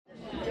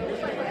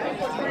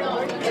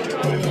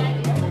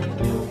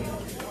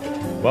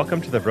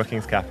Welcome to the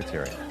Brookings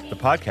Cafeteria, the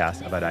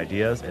podcast about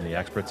ideas and the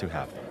experts who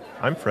have them.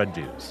 I'm Fred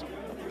Dews.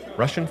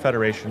 Russian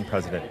Federation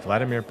President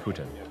Vladimir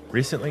Putin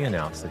recently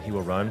announced that he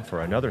will run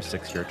for another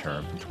 6-year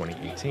term in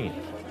 2018.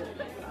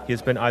 He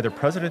has been either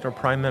president or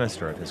prime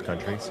minister of his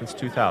country since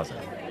 2000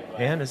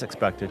 and is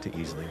expected to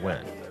easily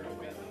win.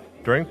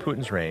 During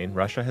Putin's reign,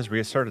 Russia has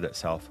reasserted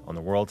itself on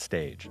the world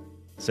stage,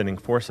 sending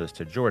forces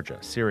to Georgia,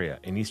 Syria,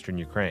 and eastern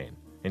Ukraine,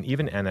 and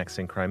even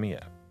annexing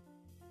Crimea.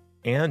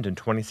 And in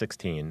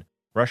 2016,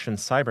 Russian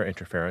cyber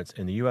interference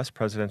in the U.S.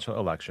 presidential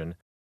election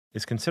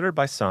is considered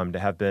by some to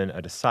have been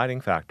a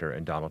deciding factor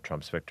in Donald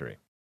Trump's victory.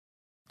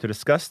 To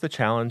discuss the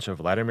challenge of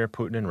Vladimir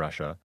Putin in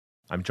Russia,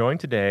 I'm joined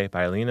today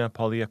by Alina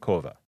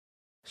Polyakova.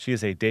 She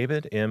is a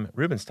David M.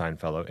 Rubenstein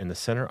Fellow in the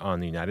Center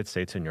on the United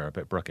States and Europe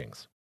at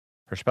Brookings.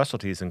 Her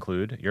specialties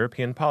include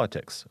European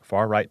politics,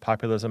 far-right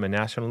populism and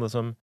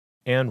nationalism,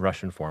 and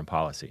Russian foreign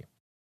policy.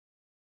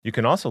 You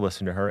can also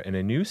listen to her in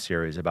a new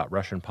series about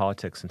Russian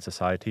politics and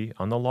society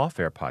on the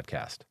Lawfare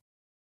podcast.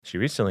 She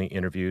recently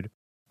interviewed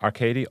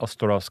Arkady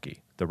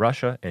Ostorovsky, the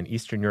Russia and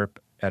Eastern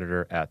Europe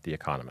editor at The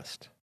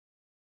Economist.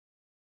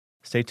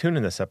 Stay tuned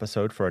in this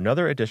episode for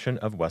another edition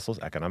of Wessel's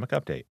Economic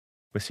Update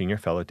with Senior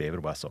Fellow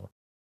David Wessel.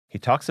 He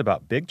talks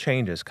about big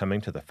changes coming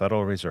to the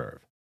Federal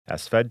Reserve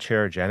as Fed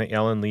Chair Janet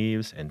Yellen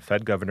leaves and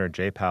Fed Governor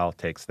Jay Powell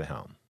takes the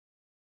helm.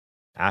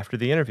 After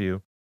the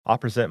interview, I'll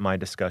present my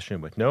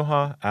discussion with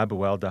Noha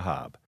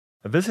Abuel-Dahab,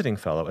 a visiting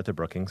fellow at the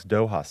Brookings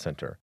Doha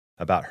Center,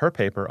 about her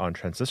paper on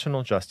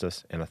transitional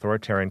justice in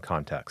authoritarian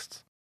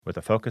contexts, with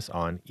a focus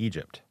on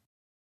Egypt.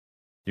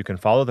 You can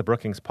follow the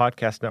Brookings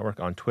Podcast Network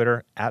on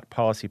Twitter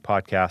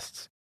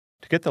 @PolicyPodcasts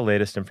to get the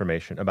latest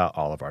information about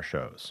all of our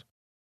shows.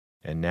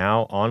 And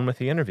now, on with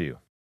the interview.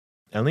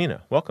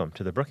 Alina, welcome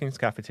to the Brookings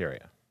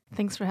Cafeteria.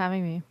 Thanks for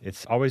having me.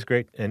 It's always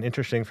great and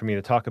interesting for me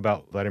to talk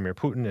about Vladimir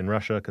Putin in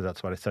Russia because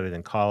that's what I studied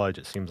in college.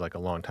 It seems like a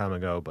long time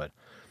ago, but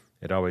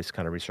it always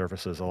kind of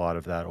resurfaces a lot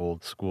of that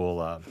old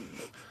school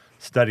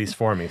studies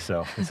for me.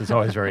 So this is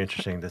always very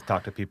interesting to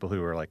talk to people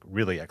who are like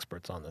really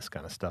experts on this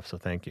kind of stuff. So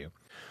thank you.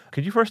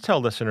 Could you first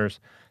tell listeners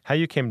how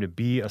you came to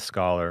be a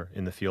scholar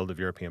in the field of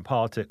European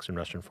politics and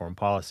Russian foreign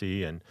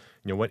policy, and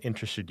what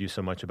interested you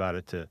so much about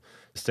it to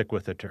stick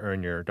with it to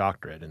earn your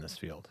doctorate in this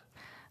field?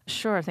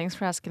 Sure. Thanks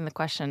for asking the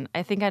question.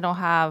 I think I don't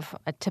have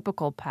a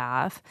typical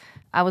path.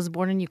 I was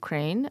born in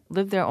Ukraine,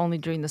 lived there only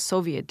during the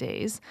Soviet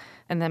days,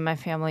 and then my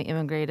family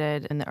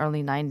immigrated in the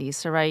early 90s,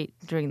 so right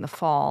during the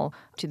fall,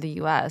 to the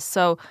U.S.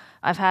 So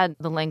I've had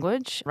the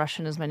language.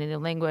 Russian is my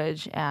native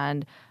language,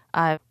 and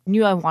I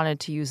knew I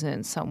wanted to use it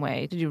in some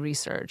way to do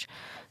research.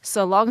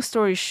 So long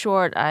story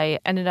short, I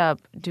ended up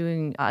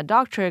doing a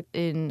doctorate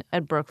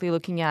at Berkeley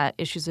looking at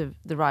issues of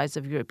the rise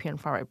of European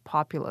far-right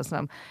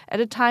populism at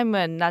a time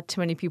when not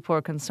too many people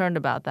were concerned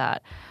about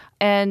that.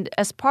 And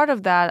as part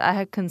of that, I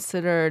had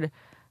considered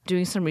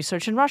doing some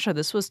research in Russia.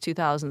 This was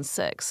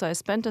 2006. So I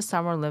spent a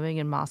summer living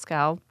in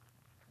Moscow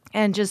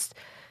and just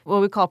what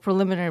we call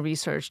preliminary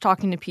research,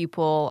 talking to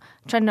people,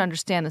 trying to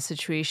understand the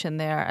situation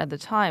there at the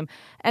time.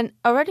 And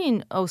already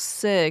in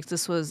 2006,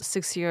 this was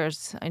 6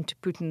 years into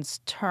Putin's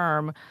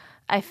term,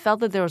 I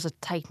felt that there was a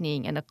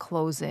tightening and a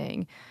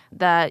closing,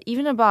 that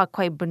even about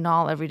quite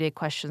banal everyday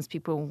questions,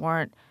 people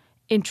weren't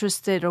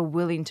interested or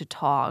willing to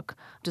talk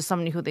to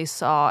somebody who they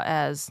saw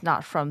as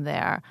not from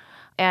there.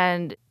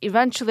 And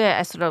eventually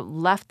I sort of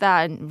left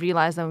that and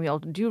realized that we all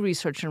do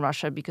research in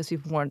Russia because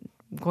people weren't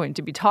going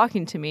to be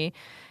talking to me.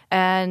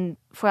 And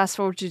fast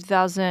forward to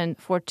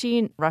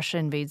 2014, Russia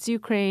invades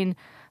Ukraine,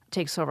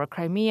 takes over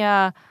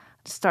Crimea,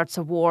 starts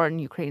a war in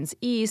Ukraine's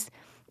east.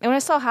 And what I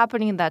saw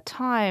happening at that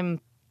time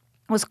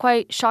was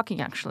quite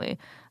shocking, actually.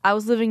 I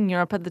was living in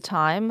Europe at the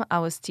time. I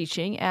was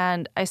teaching,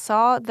 and I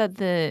saw that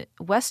the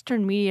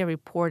Western media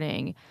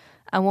reporting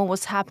on what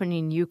was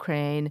happening in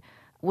Ukraine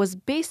was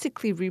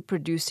basically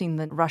reproducing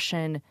the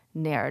Russian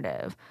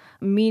narrative,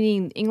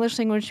 meaning English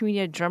language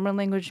media, German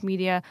language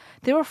media.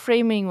 They were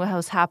framing what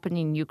was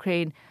happening in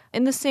Ukraine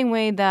in the same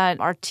way that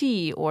RT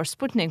or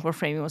Sputnik were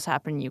framing what was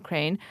happening in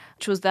Ukraine,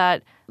 which was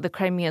that the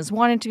Crimeans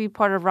wanted to be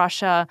part of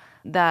Russia,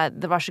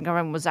 that the Russian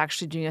government was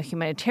actually doing a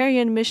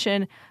humanitarian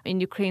mission in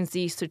Ukraine's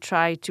east to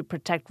try to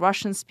protect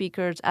Russian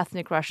speakers,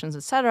 ethnic Russians,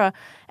 etc.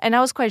 And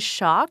I was quite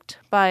shocked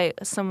by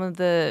some of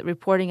the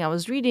reporting I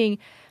was reading.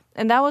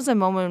 And that was a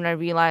moment when I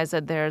realized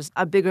that there's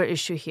a bigger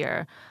issue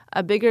here,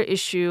 a bigger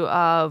issue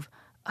of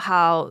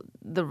how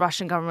the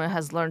Russian government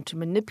has learned to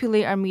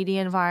manipulate our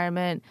media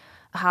environment,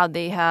 how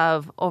they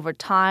have over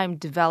time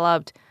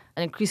developed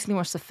an increasingly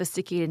more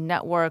sophisticated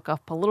network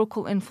of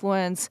political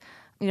influence.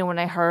 When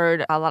I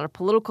heard a lot of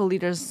political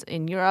leaders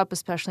in Europe,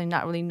 especially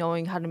not really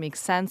knowing how to make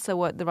sense of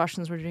what the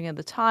Russians were doing at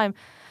the time.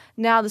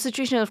 Now, the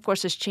situation, of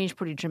course, has changed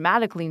pretty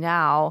dramatically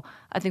now.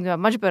 I think they have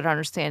a much better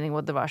understanding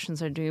what the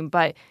Russians are doing.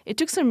 But it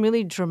took some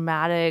really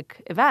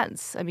dramatic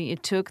events. I mean,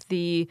 it took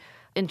the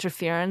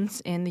interference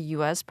in the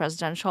U.S.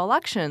 presidential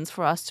elections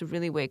for us to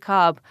really wake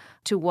up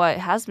to what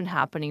has been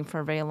happening for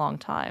a very long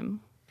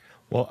time.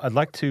 Well, I'd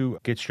like to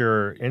get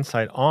your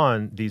insight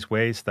on these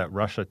ways that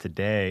Russia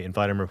today and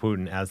Vladimir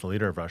Putin, as the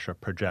leader of Russia,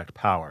 project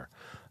power.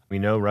 We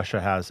know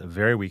Russia has a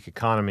very weak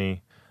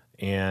economy,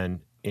 and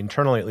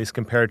internally, at least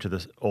compared to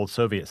the old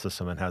Soviet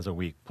system, it has a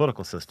weak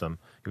political system,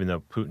 even though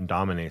Putin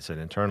dominates it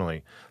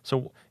internally.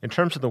 So, in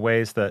terms of the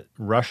ways that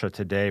Russia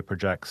today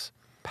projects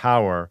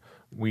power,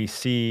 we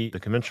see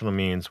the conventional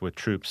means with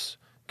troops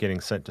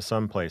getting sent to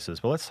some places.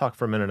 But let's talk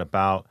for a minute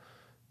about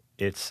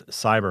its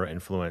cyber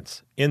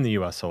influence in the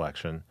U.S.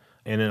 election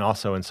and then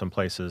also in some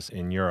places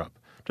in Europe.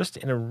 Just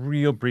in a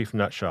real brief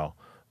nutshell,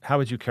 how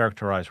would you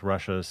characterize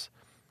Russia's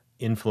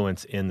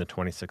influence in the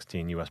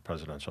 2016 U.S.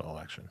 presidential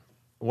election?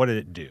 What did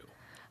it do?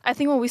 I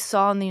think what we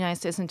saw in the United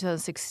States in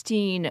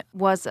 2016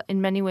 was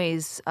in many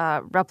ways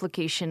a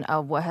replication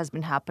of what has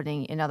been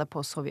happening in other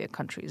post-Soviet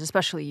countries,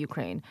 especially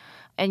Ukraine.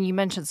 And you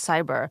mentioned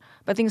cyber,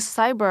 but I think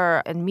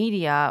cyber and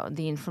media,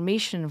 the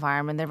information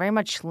environment, they're very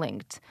much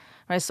linked.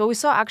 Right? So what we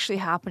saw actually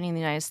happening in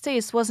the United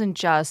States wasn't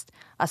just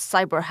a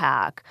cyber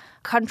hack.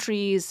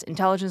 Countries,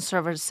 intelligence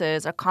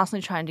services are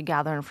constantly trying to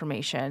gather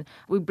information.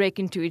 We break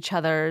into each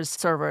other's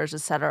servers,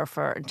 et cetera,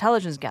 for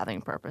intelligence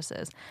gathering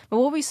purposes. But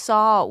what we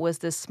saw was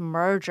this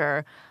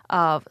merger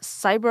of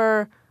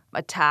cyber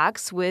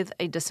attacks with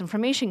a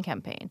disinformation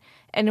campaign.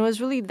 And it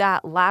was really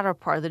that latter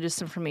part, the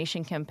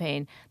disinformation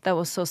campaign, that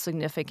was so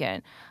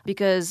significant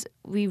because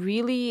we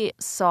really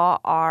saw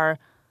our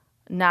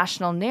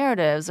national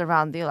narratives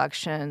around the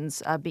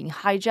elections being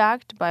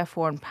hijacked by a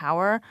foreign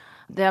power,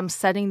 them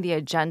setting the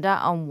agenda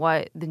on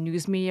what the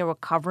news media were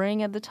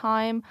covering at the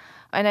time.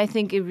 And I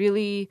think it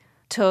really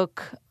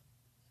took,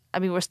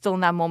 we're still in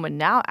that moment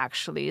now,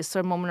 actually. It's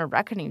sort of a moment of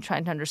reckoning,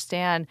 trying to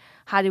understand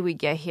how did we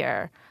get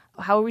here?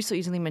 How are we so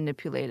easily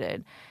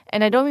manipulated?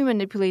 And I don't mean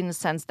manipulated in the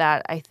sense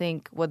that I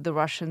think what the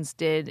Russians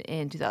did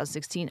in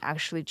 2016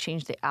 actually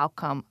changed the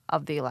outcome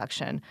of the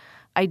election.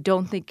 I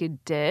don't think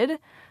it did.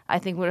 I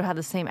think we would have had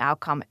the same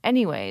outcome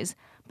anyways.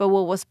 But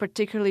what was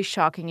particularly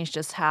shocking is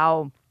just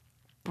how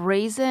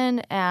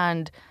brazen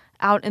and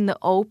out in the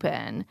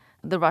open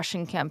the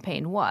Russian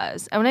campaign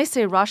was. And when I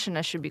say Russian,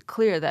 I should be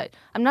clear that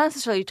I'm not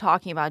necessarily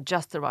talking about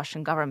just the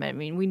Russian government. I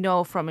mean, we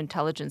know from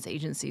intelligence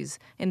agencies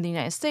in the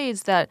United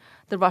States that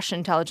the Russian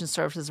intelligence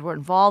services were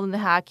involved in the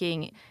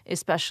hacking,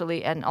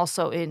 especially, and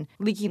also in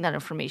leaking that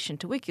information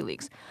to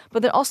WikiLeaks.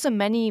 But there are also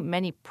many,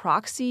 many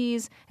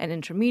proxies and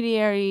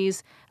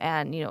intermediaries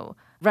and,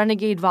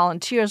 renegade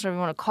volunteers, whatever you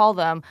want to call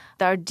them,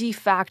 that are de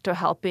facto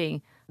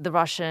helping the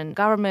Russian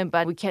government,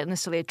 but we can't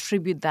necessarily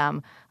attribute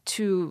them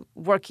to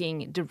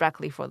working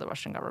directly for the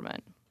Russian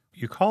government.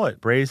 You call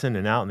it brazen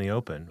and out in the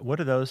open. What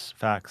do those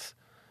facts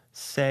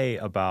say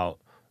about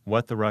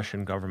what the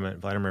Russian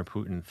government, Vladimir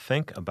Putin,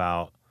 think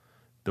about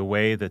the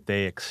way that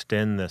they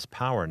extend this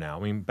power now?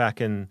 I mean, back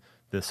in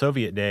the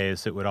Soviet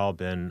days, it would all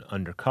been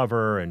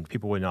undercover and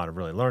people would not have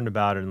really learned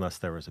about it unless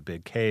there was a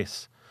big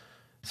case.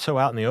 So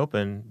out in the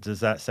open, is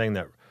that saying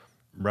that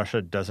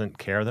Russia doesn't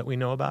care that we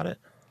know about it?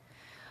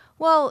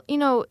 Well,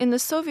 in the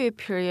Soviet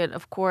period,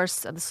 of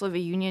course, the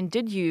Soviet Union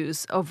did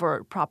use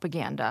overt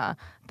propaganda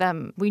that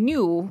we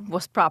knew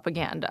was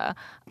propaganda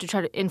to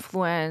try to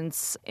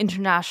influence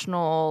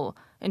international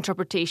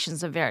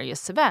interpretations of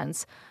various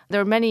events.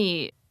 There are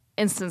many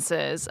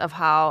instances of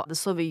how the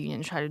Soviet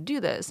Union tried to do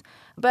this.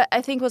 But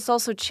I think what's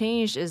also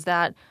changed is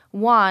that,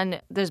 one,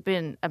 there's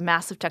been a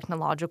massive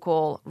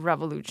technological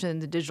revolution.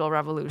 The digital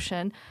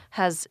revolution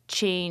has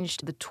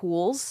changed the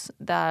tools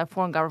that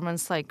foreign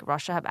governments like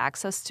Russia have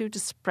access to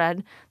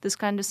spread this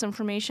kind of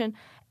disinformation.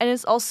 And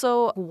it's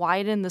also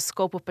widened the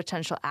scope of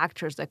potential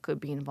actors that could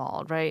be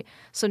involved, right?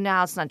 So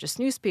now it's not just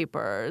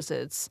newspapers,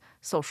 it's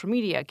social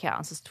media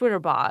accounts, it's Twitter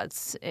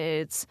bots,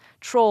 it's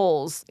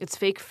trolls, it's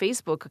fake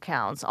Facebook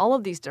accounts, all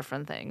of these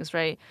different things,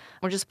 right?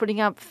 We're just putting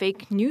up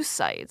fake news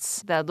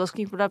sites that those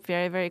can be put up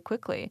very, very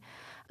quickly.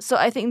 So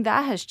I think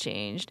that has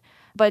changed.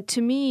 But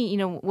to me,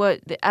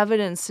 what the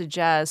evidence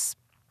suggests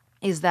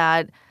is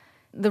that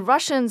the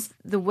Russians,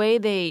 the way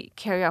they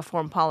carry out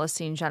foreign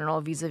policy in general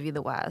vis-a-vis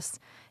the West,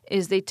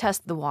 is they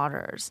test the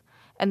waters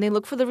and they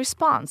look for the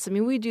response. I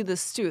mean, we do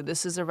this too.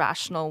 This is a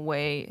rational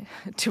way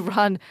to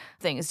run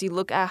things. You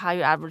look at how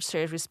your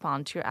adversaries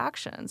respond to your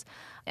actions.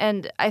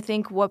 And I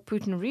think what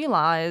Putin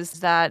realized is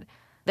that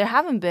there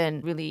haven't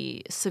been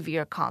really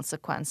severe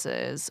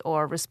consequences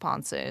or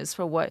responses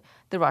for what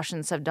the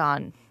Russians have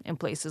done in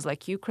places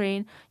like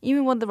Ukraine,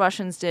 even what the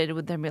Russians did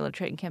with their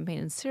military campaign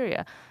in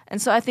Syria.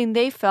 And so I think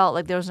they felt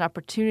like there was an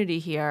opportunity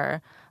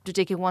here to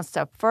take it one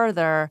step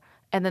further,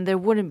 and then there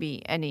wouldn't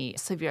be any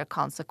severe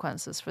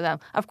consequences for them.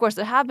 Of course,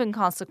 there have been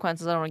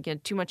consequences. I don't want to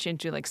get too much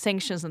into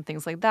sanctions and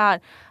things like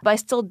that, but I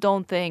still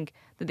don't think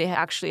that they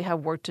actually have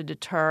worked to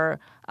deter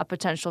a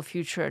potential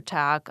future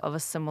attack of a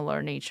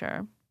similar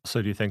nature.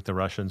 So do you think the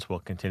Russians will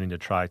continue to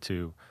try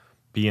to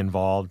be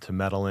involved, to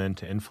meddle in,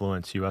 to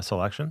influence U.S.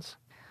 elections?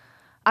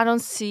 I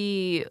don't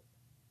see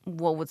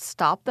what would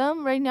stop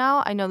them right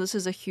now. I know this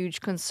is a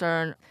huge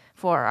concern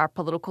for our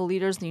political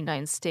leaders in the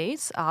United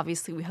States.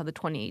 Obviously, we have the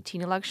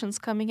 2018 elections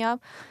coming up.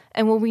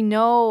 And what we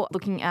know,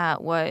 looking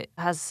at what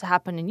has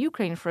happened in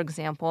Ukraine, for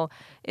example,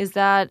 is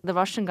that the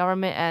Russian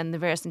government and the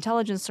various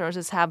intelligence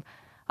services have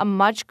a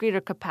much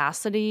greater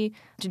capacity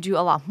to do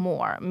a lot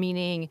more,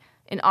 meaning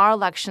in our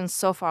elections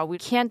so far, we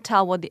can't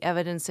tell what the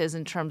evidence is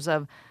in terms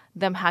of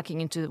them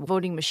hacking into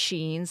voting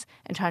machines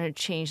and trying to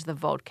change the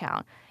vote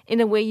count. In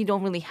a way, you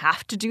don't really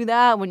have to do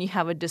that when you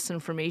have a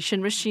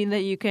disinformation machine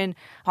that you can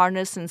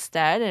harness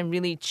instead and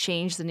really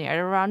change the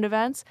narrative around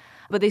events.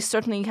 But they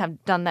certainly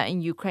have done that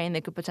in Ukraine.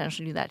 They could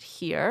potentially do that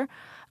here.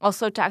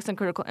 Also, attacks on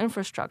critical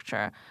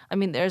infrastructure. I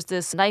mean, there's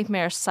this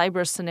nightmare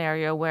cyber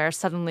scenario where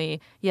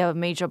suddenly you have a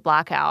major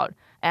blackout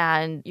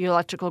and your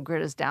electrical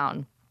grid is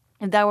down.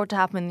 If that were to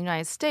happen in the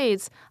United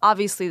States,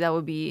 obviously that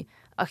would be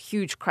a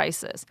huge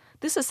crisis.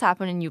 This has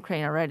happened in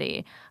Ukraine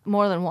already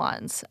more than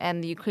once,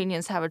 and the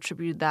Ukrainians have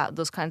attributed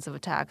those kinds of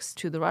attacks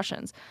to the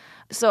Russians.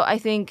 So I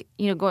think,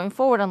 going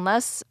forward,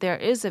 unless there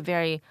is a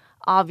very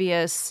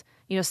obvious,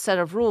 set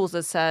of rules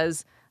that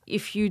says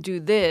if you do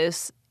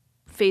this,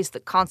 face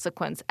the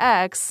consequence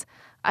X,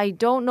 I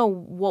don't know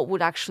what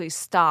would actually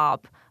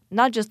stop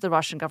not just the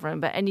Russian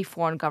government, but any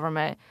foreign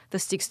government that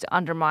seeks to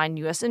undermine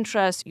U.S.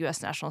 interests,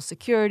 U.S. national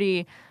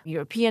security,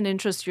 European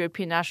interests,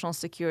 European national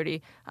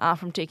security,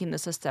 from taking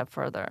this a step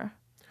further.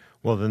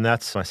 Well, then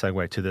that's my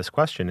segue to this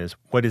question is,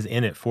 what is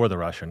in it for the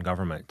Russian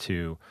government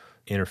to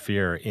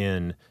interfere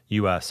in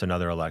U.S. and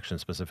other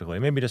elections specifically?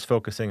 Maybe just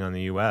focusing on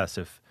the U.S.,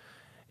 if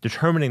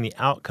determining the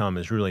outcome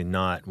is really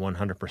not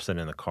 100%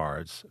 in the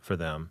cards for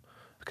them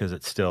because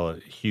it's still a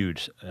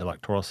huge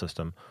electoral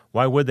system,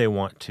 why would they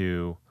want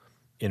to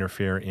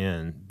interfere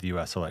in the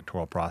U.S.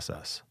 electoral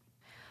process?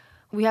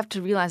 We have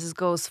to realize this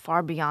goes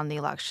far beyond the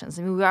elections.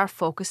 I mean, we are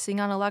focusing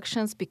on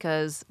elections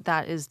because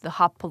that is the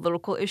hot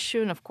political issue.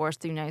 And of course,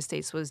 the United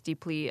States was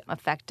deeply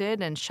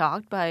affected and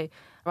shocked by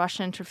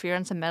Russian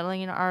interference and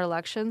meddling in our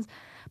elections.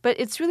 But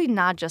it's really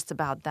not just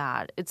about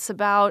that. It's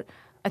about,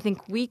 I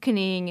think,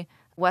 weakening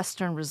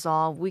Western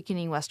resolve,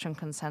 weakening Western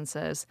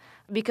consensus.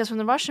 Because from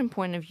the Russian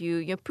point of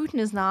view, Putin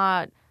is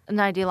not an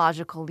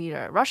ideological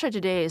leader. Russia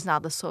today is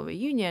not the Soviet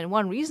Union.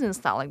 One reason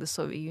it's not like the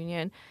Soviet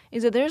Union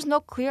is that there's no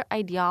clear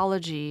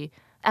ideology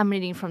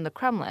emanating from the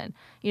Kremlin.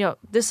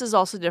 This is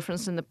also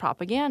different in the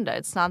propaganda.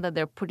 It's not that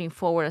they're putting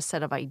forward a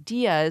set of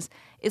ideas.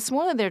 It's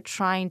more that they're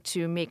trying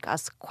to make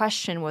us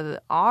question whether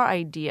our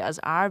ideas,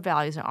 our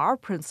values, and our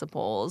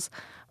principles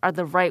are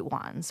the right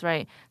ones,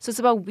 right? So it's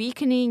about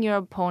weakening your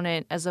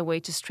opponent as a way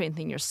to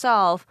strengthen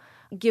yourself,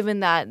 given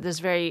that there's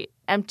very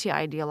empty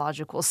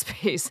ideological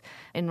space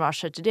in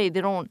Russia today. They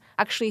don't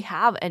actually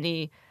have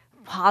any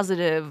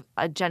positive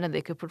agenda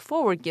they could put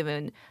forward,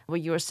 given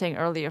what you were saying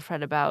earlier,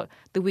 Fred, about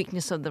the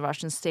weakness of the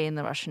Russian state and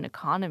the Russian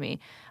economy.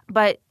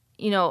 But,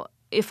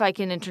 if I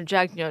can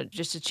interject,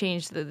 just to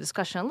change the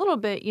discussion a little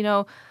bit,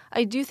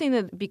 I do think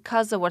that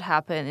because of what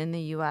happened in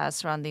the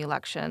U.S. around the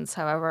elections,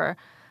 however,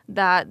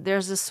 that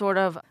there's this sort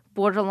of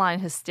borderline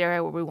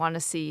hysteria where we want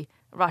to see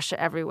Russia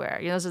everywhere.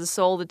 There's this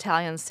old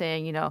Italian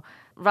saying,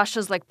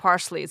 Russia's like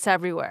parsley, it's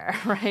everywhere,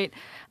 right?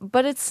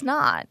 But it's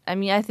not. I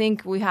mean, I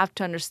think we have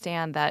to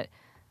understand that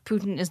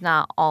Putin is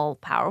not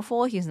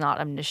all-powerful. He's not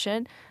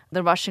omniscient.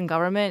 The Russian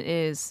government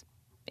is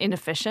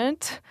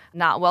inefficient,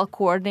 not well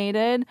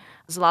coordinated.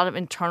 There's a lot of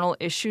internal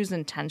issues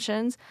and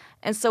tensions.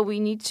 And so we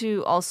need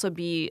to also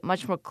be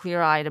much more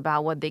clear-eyed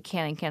about what they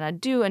can and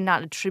cannot do and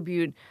not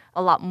attribute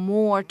a lot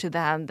more to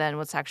them than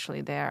what's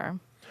actually there.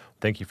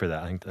 Thank you for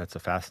that. I think that's a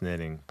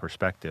fascinating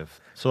perspective.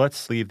 So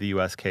let's leave the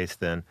U.S. case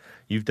then.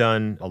 You've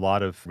done a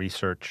lot of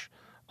research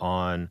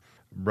on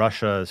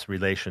Russia's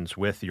relations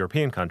with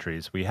European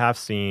countries. We have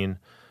seen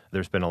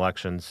there's been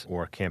elections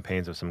or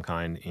campaigns of some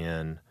kind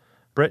in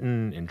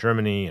Britain, in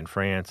Germany, in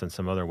France, and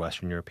some other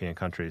Western European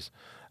countries.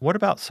 What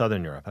about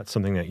Southern Europe? That's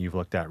something that you've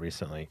looked at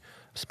recently.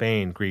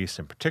 Spain, Greece,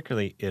 and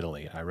particularly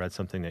Italy. I read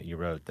something that you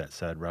wrote that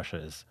said Russia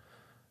is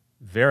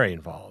very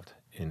involved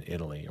in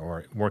Italy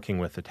or working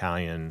with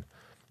Italian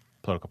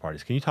political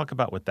parties. Can you talk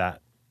about what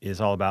that is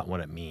all about and what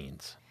it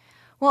means?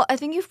 Well, I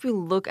think if we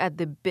look at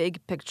the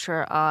big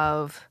picture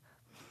of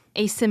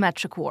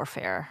asymmetric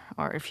warfare,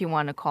 or if you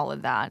want to call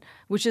it that,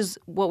 which is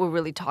what we're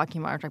really talking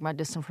about. We're talking about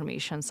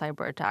disinformation,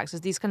 cyber attacks,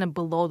 is these kind of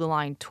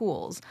below-the-line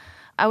tools.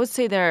 I would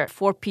say there are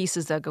 4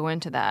 pieces that go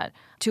into that.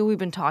 2 we've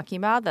been talking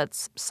about,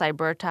 that's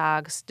cyber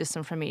attacks,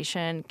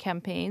 disinformation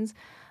campaigns.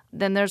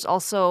 Then there's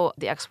also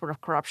the export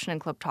of corruption and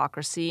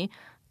kleptocracy,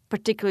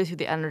 particularly through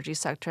the energy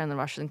sector in the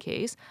Russian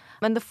case.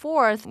 And the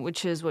 4th,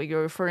 which is what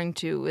you're referring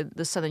to with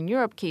the Southern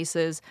Europe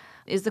cases,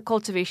 is the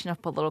cultivation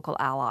of political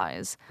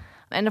allies.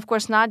 And of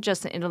course, not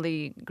just in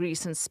Italy,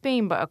 Greece, and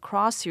Spain, but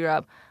across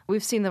Europe,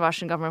 we've seen the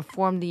Russian government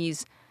form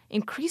these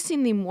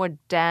increasingly more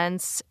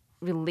dense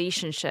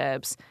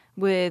relationships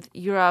with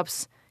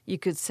Europe's, you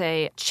could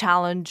say,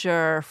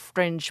 challenger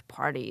fringe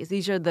parties.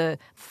 These are the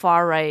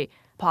far-right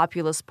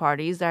populist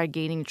parties that are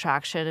gaining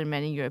traction in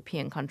many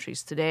European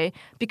countries today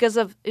because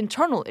of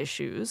internal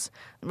issues,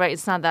 right?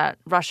 It's not that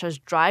Russia's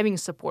driving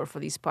support for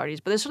these parties,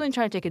 but they're certainly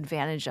trying to take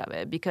advantage of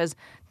it because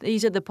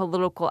these are the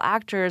political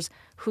actors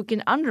who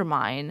can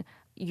undermine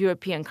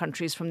European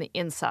countries from the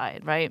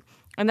inside, right?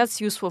 And that's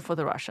useful for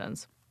the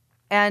Russians.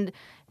 And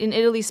in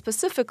Italy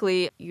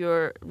specifically,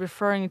 you're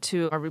referring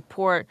to a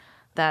report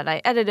that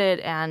I edited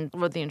and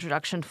wrote the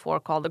introduction for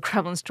called The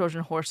Kremlin's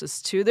Trojan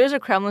Horses 2. There's a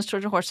Kremlin's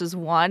Trojan Horses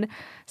 1,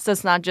 so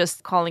it's not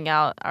just calling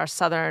out our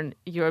southern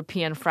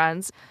European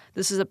friends.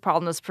 This is a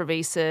problem that's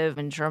pervasive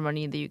in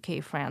Germany, the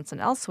UK, France, and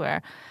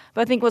elsewhere.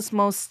 But I think what's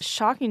most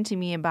shocking to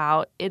me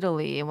about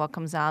Italy and what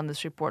comes out in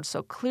this report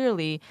so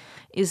clearly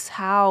is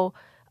how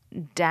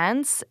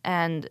dense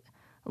and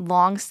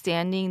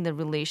long-standing the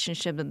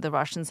relationship that the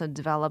Russians have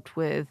developed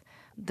with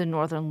the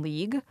Northern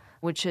League,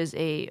 which is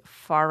a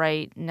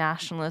far-right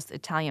nationalist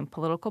Italian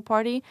political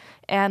party,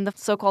 and the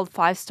so-called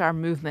Five Star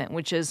Movement,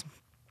 which is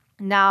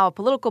now a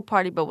political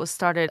party but was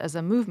started as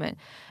a movement.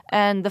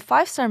 And the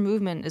Five Star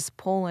Movement is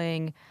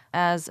polling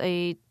as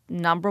a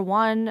number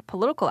one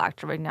political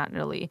actor right now in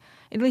Italy.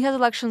 Italy has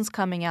elections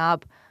coming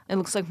up. It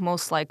looks like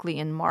most likely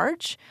in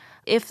March.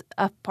 If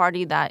a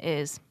party that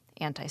is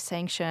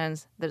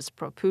anti-sanctions, that is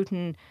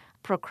pro-Putin,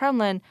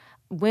 pro-Kremlin,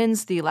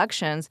 wins the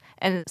elections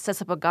and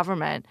sets up a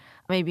government,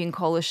 maybe in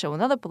coalition with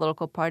another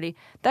political party,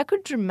 that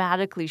could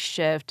dramatically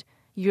shift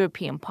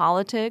European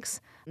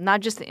politics, not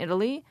just in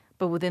Italy,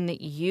 but within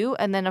the EU,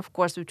 and then, of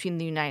course, between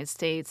the United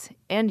States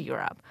and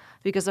Europe.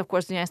 Because, of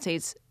course, the United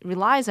States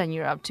relies on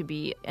Europe to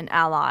be an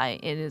ally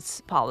in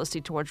its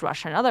policy towards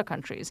Russia and other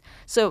countries.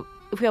 So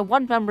if we have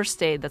one member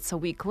state that's a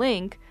weak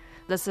link,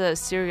 that's a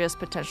serious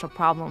potential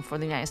problem for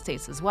the United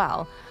States as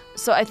well.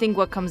 So I think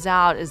what comes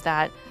out is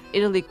that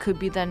Italy could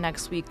be the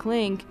next weak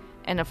link.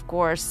 And of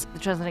course, the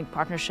transatlantic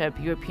partnership,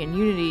 European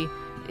unity,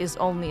 is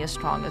only as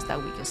strong as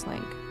that weakest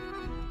link.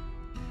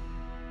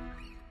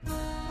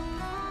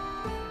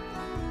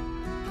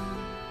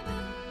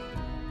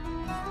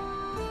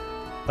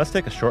 Let's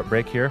take a short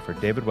break here for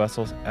David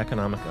Wessel's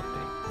Economic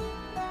Update.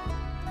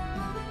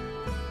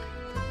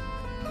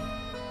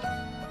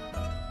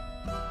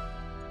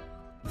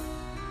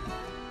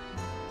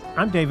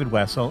 I'm David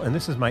Wessel, and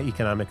this is my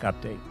economic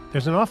update.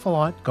 There's an awful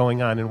lot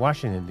going on in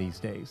Washington these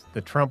days.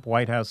 The Trump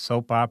White House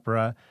soap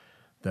opera,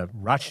 the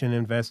Russian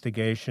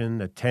investigation,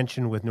 the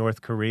tension with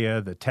North Korea,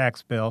 the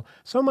tax bill.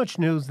 So much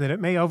news that it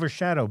may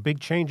overshadow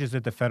big changes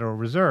at the Federal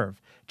Reserve.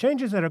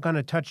 Changes that are going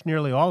to touch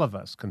nearly all of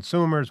us: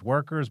 consumers,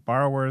 workers,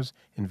 borrowers,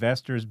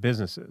 investors,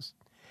 businesses.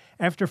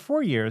 After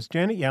 4 years,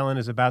 Janet Yellen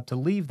is about to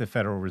leave the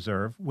Federal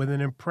Reserve with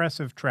an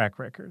impressive track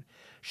record.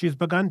 She's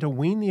begun to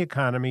wean the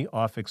economy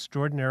off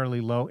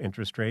extraordinarily low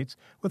interest rates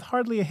with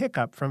hardly a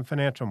hiccup from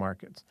financial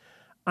markets.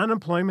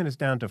 Unemployment is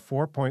down to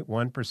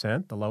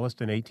 4.1%, the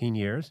lowest in 18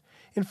 years.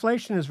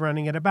 Inflation is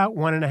running at about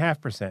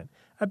 1.5%,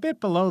 a bit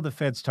below the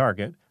Fed's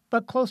target,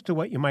 but close to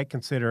what you might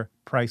consider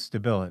price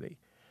stability.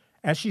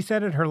 As she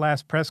said at her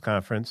last press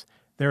conference,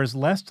 there is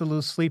less to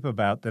lose sleep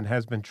about than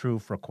has been true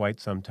for quite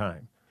some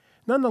time.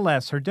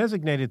 Nonetheless, her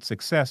designated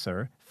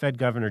successor, Fed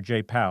Governor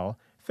Jay Powell,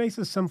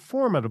 faces some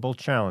formidable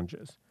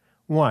challenges.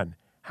 1.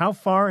 How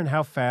far and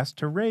how fast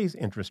to raise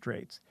interest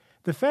rates?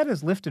 The Fed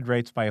has lifted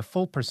rates by a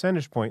full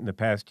percentage point in the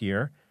past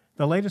year.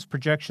 The latest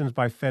projections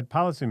by Fed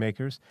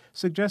policymakers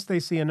suggest they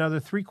see another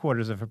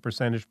 0.75 of a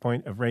percentage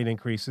point of rate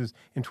increases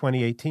in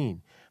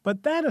 2018.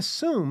 But that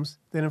assumes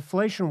that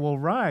inflation will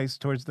rise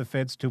towards the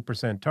Fed's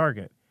 2%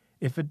 target.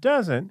 If it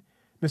doesn't,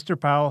 Mr.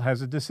 Powell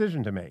has a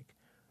decision to make.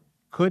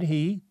 Could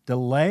he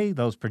delay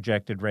those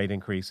projected rate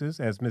increases,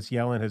 as Ms.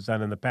 Yellen has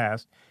done in the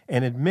past,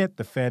 and admit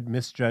the Fed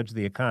misjudged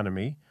the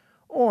economy?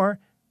 Or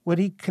would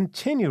he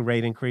continue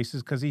rate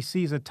increases because he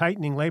sees a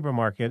tightening labor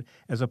market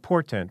as a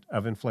portent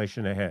of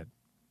inflation ahead?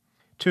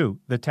 2.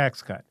 The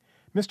tax cut.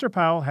 Mr.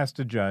 Powell has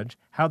to judge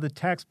how the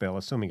tax bill,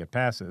 assuming it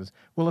passes,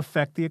 will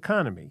affect the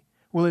economy.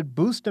 Will it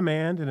boost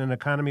demand in an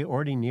economy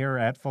already near or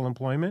at full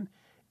employment?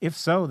 If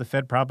so, the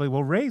Fed probably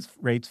will raise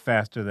rates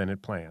faster than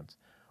it plans.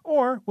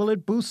 Or will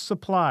it boost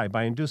supply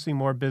by inducing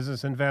more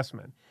business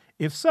investment?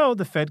 If so,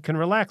 the Fed can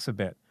relax a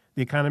bit.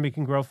 The economy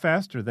can grow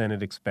faster than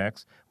it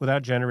expects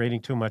without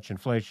generating too much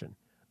inflation.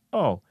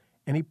 Oh,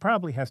 and he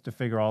probably has to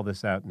figure all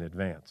this out in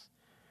advance.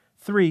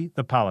 3.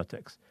 The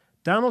politics.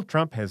 Donald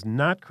Trump has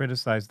not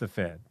criticized the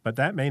Fed, but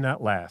that may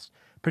not last,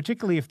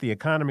 particularly if the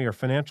economy or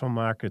financial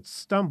markets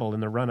stumble in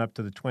the run-up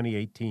to the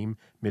 2018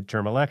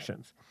 midterm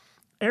elections.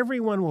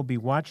 Everyone will be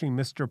watching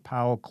Mr.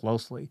 Powell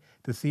closely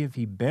to see if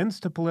he bends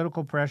to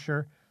political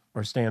pressure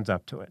or stands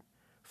up to it.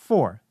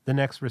 4. The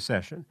next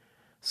recession.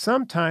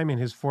 Sometime in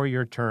his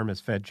 4-year term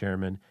as Fed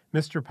chairman,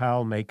 Mr.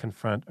 Powell may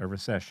confront a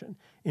recession.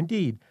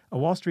 Indeed, a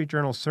Wall Street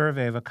Journal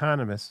survey of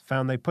economists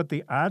found they put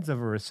the odds of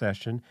a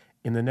recession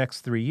in the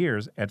next 3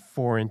 years at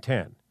 4 in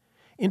 10.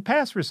 In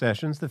past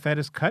recessions, the Fed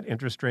has cut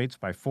interest rates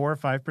by 4 or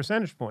 5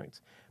 percentage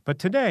points. But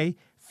today,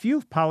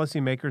 few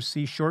policymakers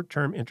see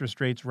short-term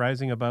interest rates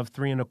rising above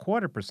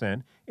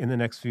 3.25% in the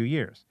next few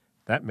years.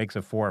 That makes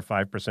a 4 or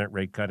 5%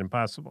 rate cut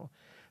impossible.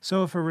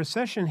 So if a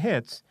recession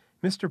hits,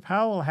 Mr.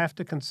 Powell will have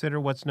to consider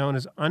what's known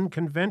as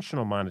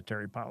unconventional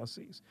monetary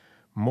policies,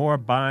 more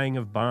buying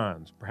of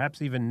bonds,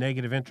 perhaps even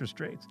negative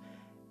interest rates.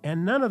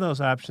 And none of those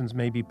options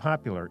may be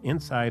popular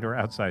inside or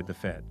outside the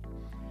Fed.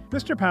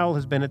 Mr. Powell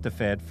has been at the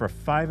Fed for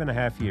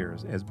 5.5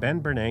 years as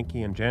Ben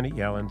Bernanke and Janet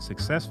Yellen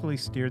successfully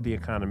steered the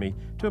economy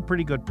to a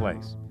pretty good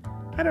place.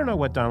 I don't know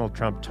what Donald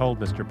Trump told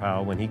Mr.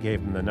 Powell when he gave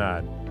him the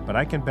nod, but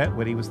I can bet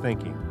what he was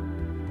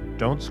thinking.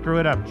 Don't screw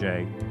it up,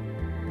 Jay.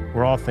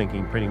 We're all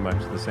thinking pretty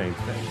much the same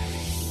thing.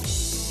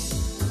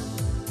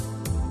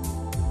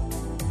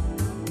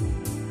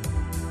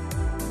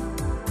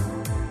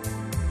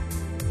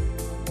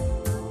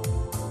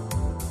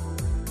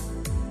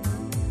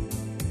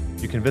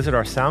 You can visit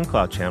our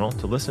SoundCloud channel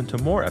to listen to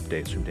more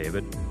updates from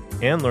David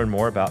and learn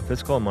more about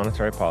fiscal and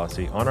monetary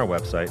policy on our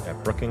website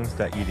at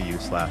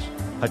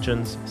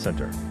brookings.edu/Hutchins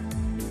Center.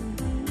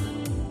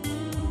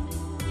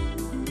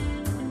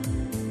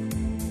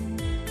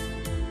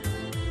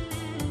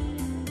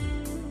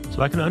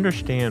 So I can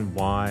understand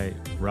why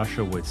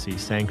Russia would see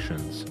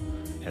sanctions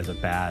as a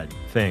bad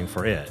thing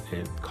for it.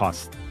 It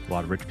costs a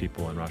lot of rich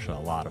people in Russia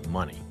a lot of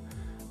money.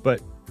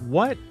 But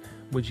what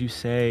would you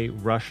say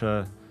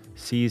Russia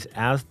sees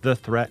as the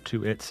threat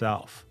to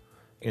itself?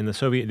 In the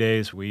Soviet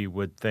days, we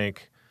would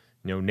think,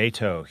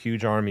 NATO,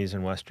 huge armies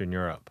in Western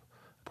Europe,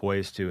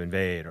 poised to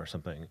invade or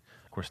something.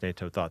 Of course,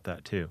 NATO thought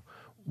that too.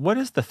 What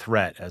is the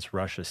threat as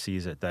Russia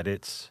sees it, that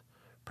it's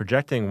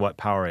projecting what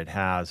power it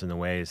has in the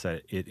ways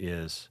that it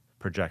is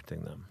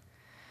projecting them?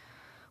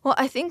 Well,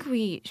 I think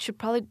we should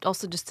probably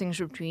also distinguish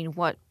between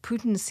what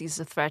Putin sees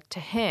as a threat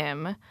to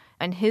him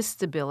and his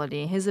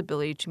stability, his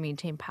ability to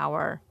maintain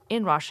power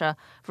in Russia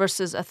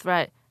versus a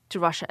threat to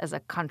Russia as a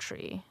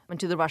country and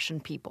to the Russian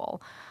people.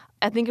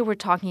 I think if we're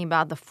talking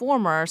about the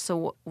former,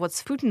 so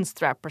what's Putin's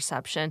threat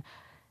perception,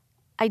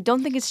 I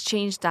don't think it's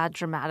changed that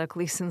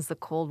dramatically since the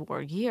Cold War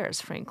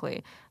years,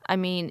 frankly. I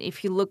mean,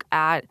 if you look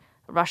at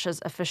Russia's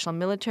official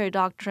military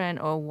doctrine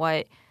or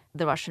what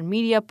the Russian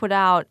media put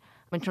out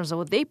in terms of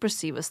what they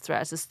perceive as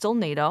threats, it's still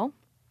NATO,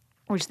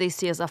 which they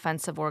see as an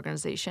offensive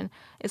organization.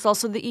 It's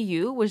also the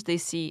EU, which they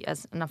see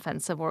as an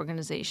offensive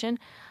organization.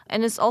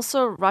 And it's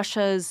also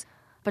Russia's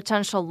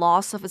potential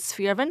loss of its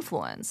sphere of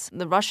influence.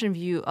 The Russian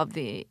view of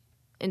the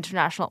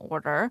international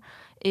order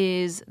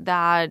is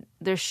that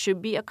there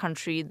should be a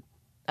country,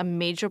 a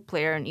major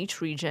player in each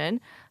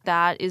region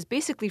that is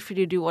basically free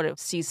to do what it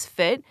sees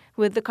fit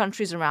with the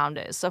countries around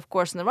it. So, of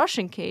course, in the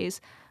Russian case,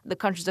 the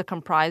countries that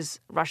comprise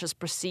Russia's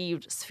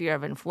perceived sphere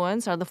of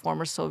influence are the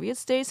former Soviet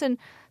states and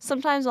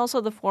sometimes also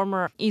the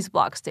former East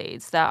Bloc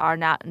states that are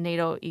not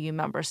NATO EU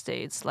member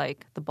states,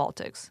 like the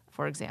Baltics,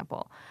 for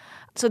example.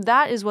 So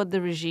that is what the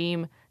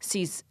regime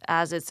sees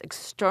as its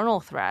external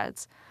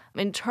threats.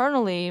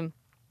 Internally,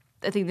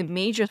 I think the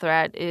major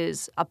threat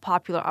is a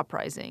popular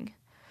uprising.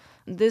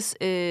 This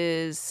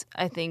is,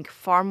 I think,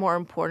 far more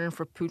important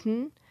for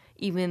Putin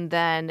even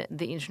than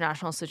the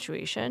international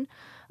situation.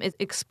 It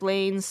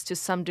explains to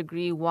some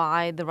degree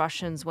why the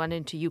Russians went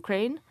into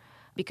Ukraine,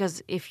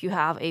 because if you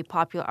have a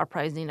popular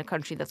uprising in a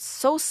country that's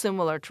so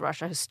similar to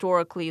Russia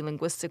historically,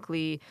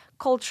 linguistically,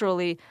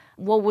 culturally,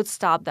 what would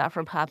stop that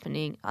from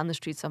happening on the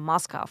streets of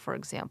Moscow, for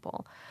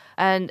example?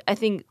 And I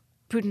think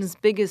Putin's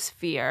biggest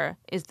fear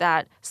is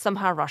that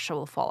somehow Russia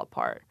will fall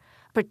apart,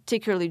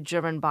 particularly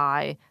driven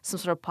by some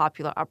sort of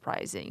popular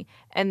uprising.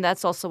 And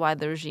that's also why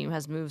the regime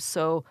has moved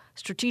so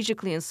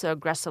strategically and so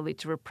aggressively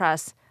to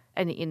repress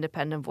any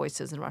independent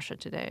voices in Russia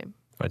today.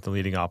 Right, the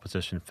leading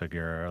opposition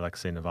figure,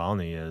 Alexei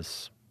Navalny,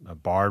 is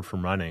barred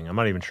from running. I'm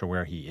not even sure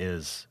where he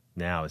is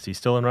now. Is he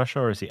still in Russia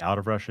or is he out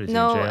of Russia? Is he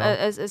in jail?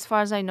 As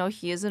far as I know,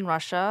 he is in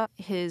Russia.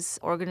 His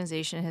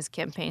organization, his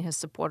campaign, his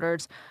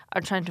supporters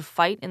are trying to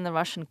fight in the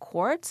Russian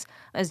courts.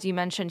 As you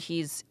mentioned,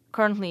 he's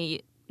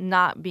currently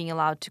not being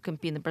allowed to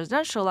compete in the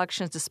presidential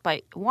elections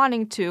despite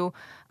wanting to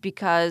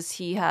because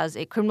he has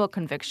a criminal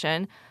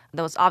conviction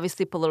that was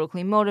obviously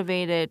politically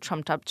motivated,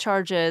 trumped-up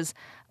charges,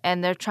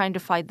 and they're trying to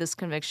fight this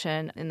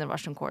conviction in the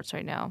Russian courts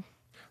right now.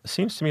 It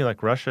seems to me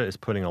like Russia is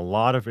putting a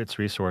lot of its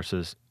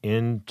resources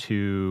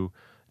into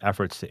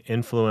efforts to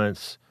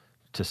influence,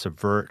 to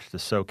subvert, to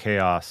sow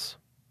chaos,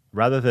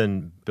 rather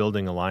than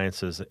building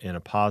alliances in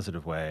a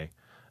positive way.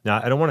 Now,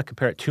 I don't want to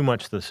compare it too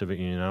much to the Soviet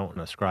Union. I don't want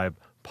to ascribe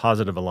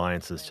positive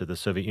alliances to the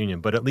Soviet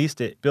Union, but at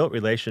least it built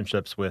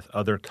relationships with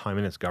other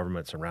communist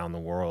governments around the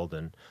world,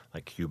 and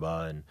like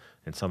Cuba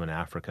and some in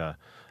Africa.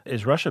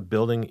 Is Russia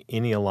building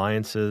any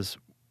alliances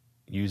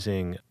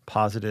using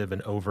positive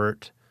and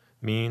overt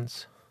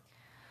means?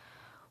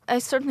 I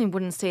certainly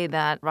wouldn't say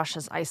that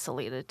Russia's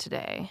isolated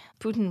today.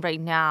 Putin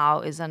right now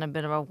is on a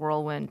bit of a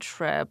whirlwind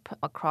trip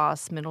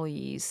across Middle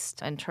East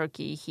and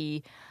Turkey.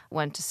 He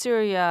went to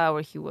Syria,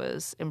 where he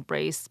was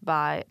embraced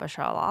by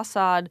Bashar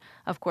al-Assad,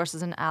 of course,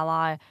 as an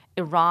ally.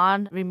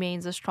 Iran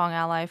remains a strong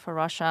ally for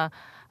Russia.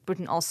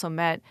 Putin also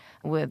met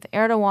with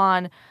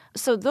Erdogan.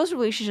 So those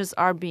relationships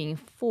are being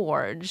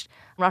forged.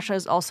 Russia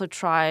has also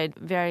tried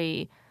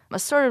very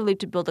assertively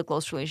to build a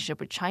close relationship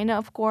with China,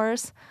 of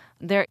course.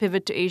 Their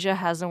pivot to Asia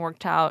hasn't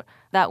worked out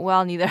that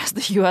well, neither has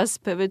the U.S.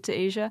 pivot to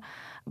Asia.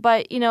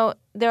 But,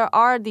 there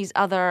are these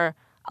other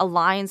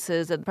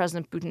alliances that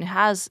President Putin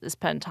has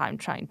spent time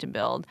trying to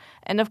build.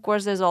 And of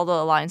course, there's all the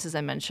alliances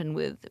I mentioned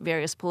with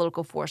various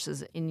political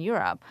forces in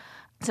Europe.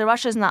 So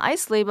Russia is not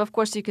isolated, but of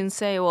course you can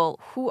say, well,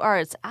 who are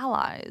its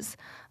allies?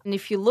 And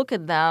if you look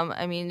at them,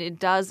 it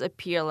does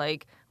appear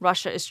like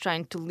Russia is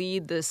trying to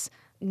lead this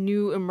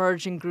new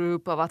emerging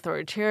group of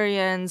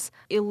authoritarians,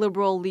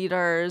 illiberal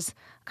leaders,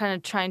 kind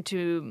of trying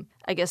to,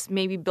 I guess,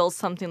 maybe build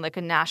something like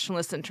a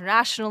nationalist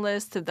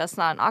internationalist, if that's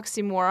not an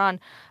oxymoron,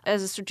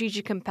 as a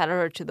strategic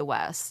competitor to the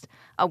West,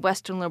 a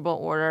Western liberal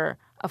order,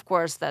 of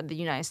course, that the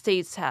United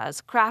States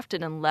has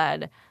crafted and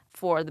led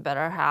for the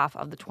better half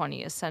of the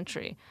 20th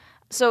century.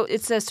 So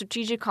it's a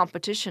strategic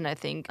competition, I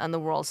think, on the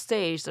world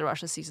stage that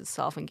Russia sees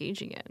itself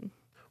engaging in.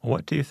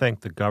 What do you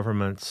think the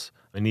governments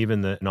and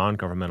even the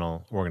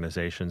non-governmental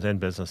organizations and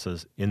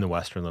businesses in the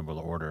Western liberal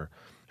order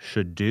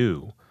should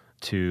do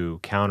to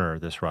counter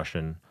this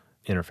Russian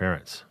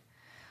interference?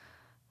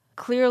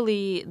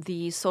 Clearly,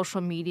 the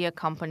social media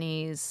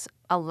companies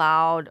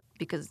allowed,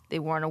 because they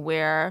weren't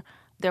aware,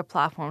 their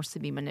platforms to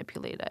be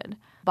manipulated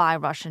by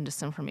Russian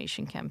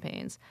disinformation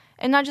campaigns.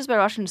 And not just by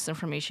Russian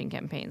disinformation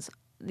campaigns.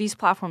 These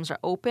platforms are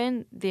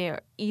open,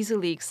 they're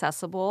easily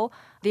accessible,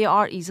 they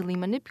are easily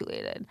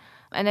manipulated.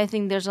 And I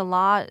think there's a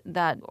lot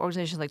that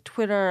organizations like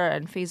Twitter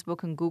and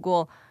Facebook and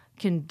Google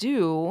can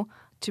do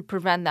to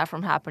prevent that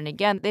from happening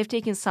again. They've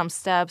taken some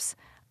steps.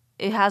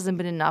 It hasn't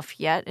been enough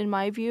yet, in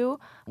my view.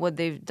 What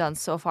they've done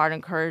so far to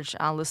encourage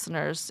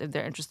listeners, if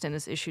they're interested in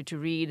this issue, to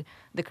read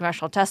the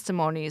congressional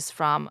testimonies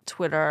from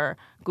Twitter,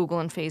 Google,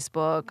 and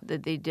Facebook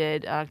that they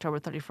did October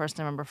 31st,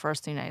 November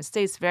 1st in the United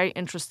States. Very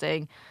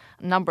interesting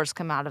numbers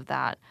come out of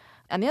that.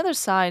 On the other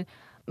side,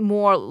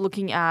 more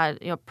looking at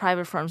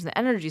private firms in the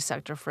energy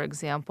sector, for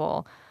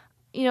example,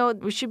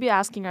 we should be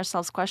asking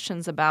ourselves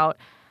questions about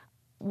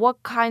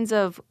what kinds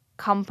of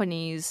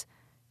companies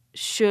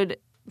should,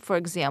 for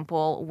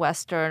example,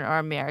 Western or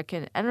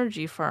American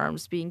energy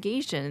firms be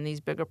engaged in these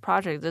bigger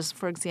projects. There's,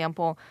 for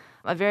example,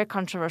 a very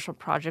controversial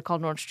project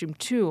called Nord Stream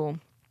 2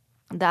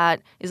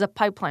 that is a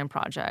pipeline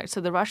project.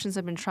 So the Russians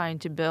have been trying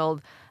to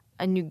build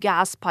a new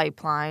gas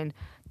pipeline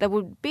that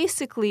would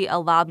basically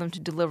allow them to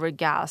deliver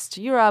gas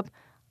to Europe,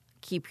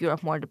 keep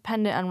Europe more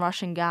dependent on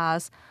Russian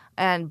gas,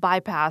 and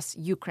bypass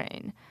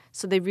Ukraine.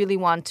 So they really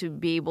want to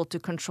be able to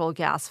control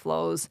gas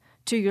flows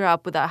to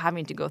Europe without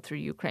having to go through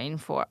Ukraine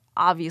for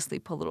obviously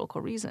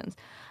political reasons.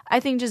 I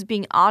think just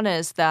being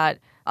honest that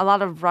a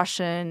lot of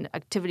Russian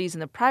activities in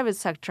the private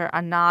sector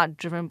are not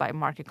driven by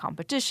market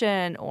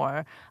competition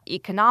or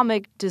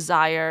economic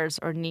desires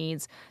or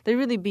needs. They're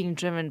really being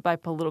driven by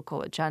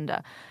political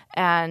agenda.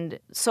 And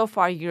so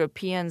far,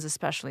 Europeans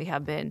especially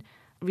have been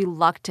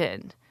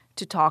reluctant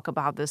to talk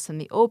about this in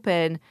the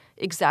open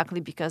exactly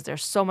because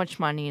there's so much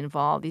money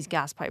involved. These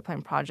gas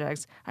pipeline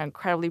projects are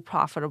incredibly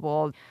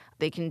profitable.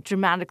 They can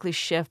dramatically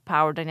shift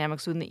power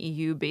dynamics within the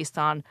EU based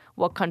on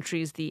what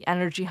country is the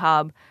energy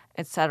hub,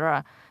 et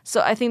cetera.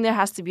 So I think there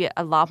has to be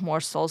a lot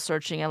more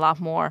soul-searching, a lot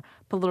more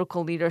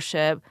political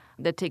leadership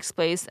that takes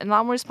place, and a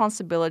lot more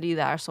responsibility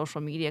that our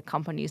social media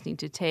companies need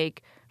to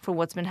take for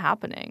what's been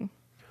happening.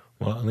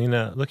 Well,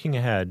 Alina, looking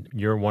ahead,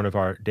 you're one of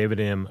our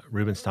David M.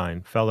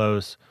 Rubenstein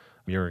Fellows.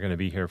 You're going to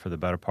be here for the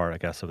better part, I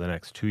guess, of the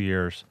next 2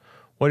 years.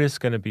 What is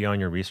going to be on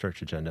your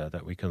research agenda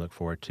that we can look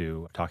forward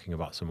to talking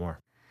about some more?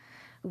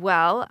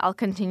 Well, I'll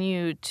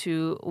continue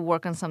to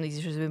work on some of these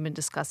issues we've been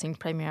discussing,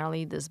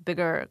 primarily this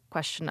bigger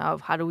question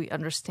of how do we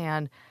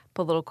understand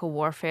political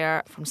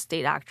warfare from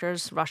state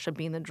actors, Russia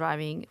being the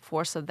driving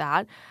force of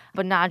that.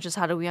 But not just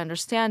how do we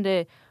understand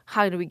it,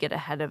 how do we get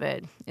ahead of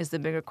it is the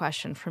bigger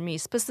question for me,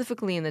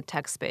 specifically in the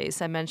tech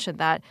space. I mentioned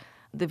that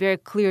the very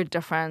clear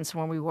difference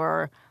when we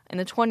were in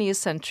the 20th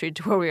century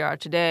to where we are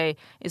today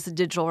is the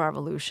digital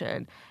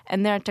revolution.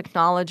 And there are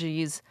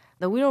technologies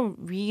that we don't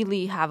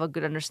really have a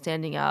good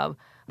understanding of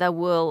that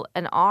will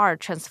and are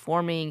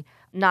transforming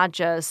not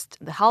just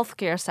the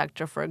healthcare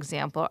sector, for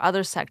example, or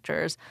other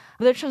sectors,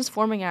 but they're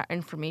transforming our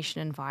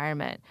information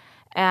environment.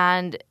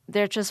 And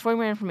they're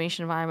transforming our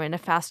information environment in a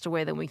faster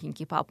way than we can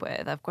keep up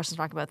with. Of course, I'm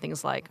talking about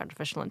things like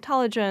artificial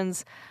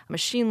intelligence,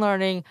 machine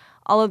learning,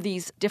 all of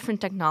these different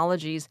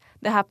technologies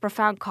that have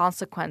profound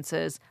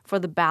consequences for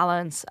the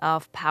balance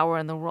of power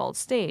in the world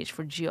stage,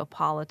 for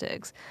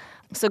geopolitics.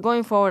 So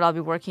going forward, I'll be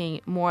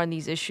working more on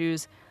these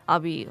issues. I'll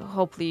be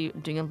hopefully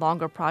doing a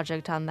longer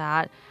project on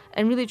that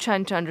and really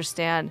trying to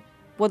understand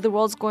what the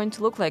world's going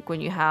to look like when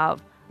you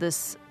have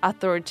this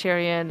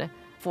authoritarian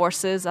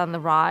forces on the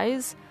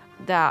rise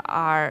that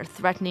are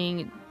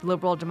threatening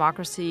liberal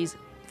democracies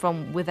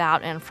from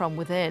without and from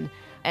within,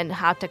 and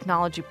how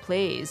technology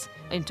plays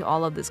into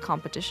all of this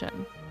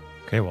competition.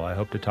 Okay, well, I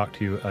hope to talk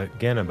to you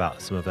again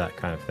about some of that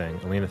kind of thing.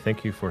 Alina,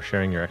 thank you for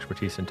sharing your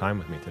expertise and time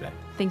with me today.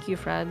 Thank you,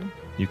 Fred.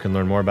 You can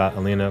learn more about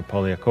Alina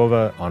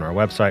Polyakova on our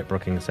website,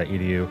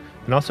 brookings.edu,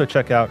 and also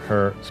check out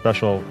her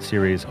special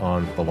series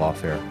on the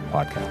Lawfare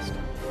podcast.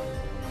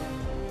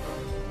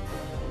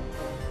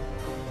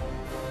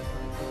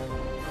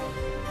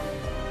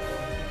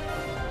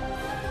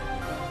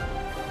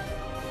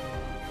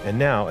 And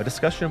now, a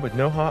discussion with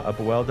Noha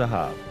Abuel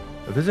Dahab,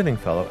 a visiting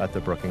fellow at the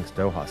Brookings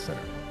Doha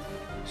Center.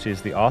 She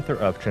is the author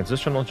of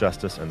Transitional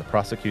Justice and the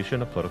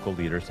Prosecution of Political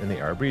Leaders in the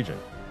Arab Region,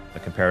 a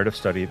comparative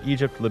study of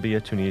Egypt, Libya,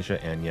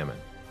 Tunisia, and Yemen.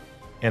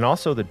 And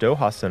also the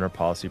Doha Center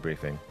policy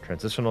briefing,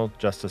 Transitional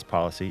Justice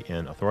Policy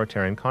in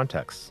Authoritarian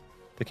Contexts,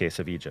 the Case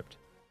of Egypt.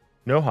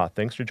 Noha,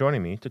 thanks for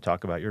joining me to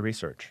talk about your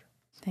research.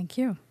 Thank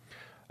you.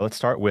 Let's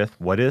start with,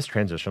 what is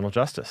transitional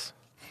justice?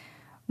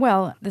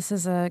 Well, this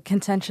is a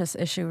contentious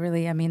issue,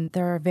 really. I mean,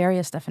 there are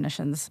various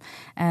definitions,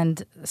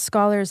 and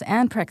scholars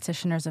and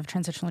practitioners of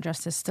transitional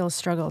justice still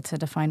struggle to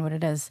define what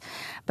it is.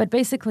 But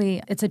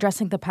basically, it's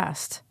addressing the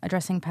past,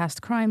 addressing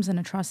past crimes and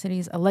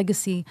atrocities, a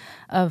legacy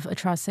of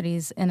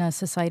atrocities in a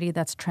society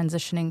that's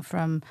transitioning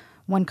from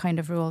one kind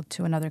of rule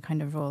to another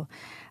kind of rule.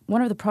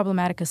 One of the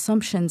problematic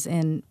assumptions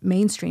in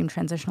mainstream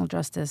transitional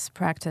justice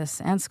practice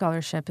and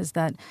scholarship is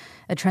that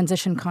a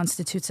transition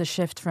constitutes a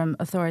shift from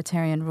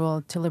authoritarian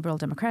rule to liberal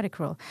democratic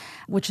rule,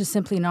 which is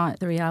simply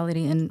not the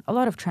reality in a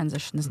lot of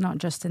transitions, not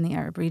just in the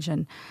Arab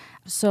region.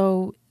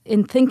 So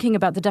in thinking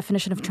about the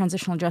definition of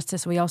transitional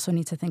justice, we also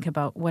need to think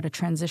about what a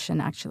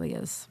transition actually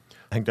is.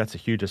 I think that's a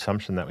huge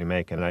assumption that we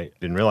make, and I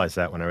didn't realize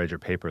that when I read your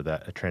paper,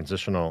 that a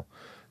transitional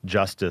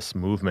justice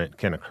movement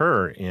can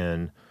occur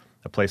in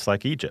a place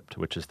like Egypt,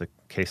 which is the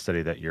case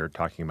study that you're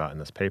talking about in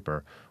this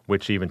paper,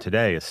 which even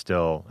today is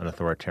still an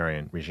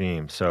authoritarian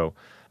regime. So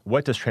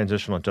what does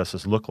transitional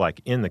justice look like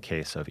in the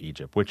case of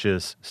Egypt, which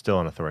is still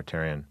an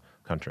authoritarian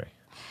country?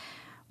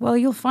 Well,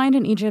 you'll find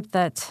in Egypt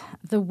that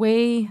the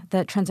way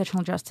that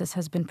transitional justice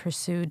has been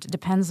pursued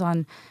depends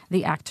on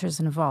the actors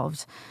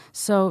involved.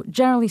 So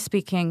generally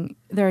speaking,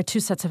 there are two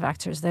sets of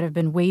actors that have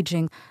been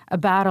waging a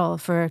battle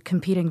for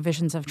competing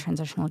visions of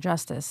transitional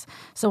justice.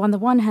 So on the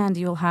one hand,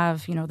 you'll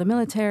have, the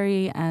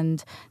military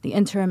and the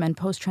interim and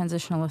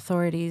post-transitional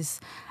authorities,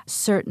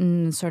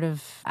 certain sort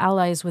of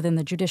allies within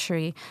the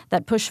judiciary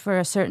that push for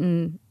a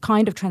certain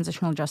kind of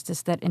transitional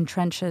justice that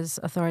entrenches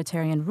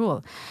authoritarian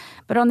rule.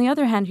 But on the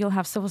other hand, you'll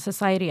have civil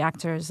society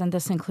actors, and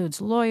this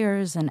includes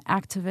lawyers and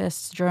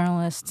activists,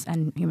 journalists,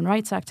 and human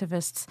rights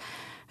activists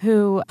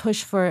who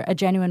push for a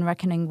genuine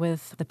reckoning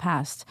with the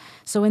past.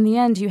 So in the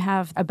end, you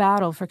have a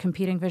battle for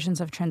competing visions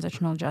of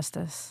transitional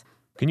justice.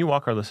 Can you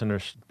walk our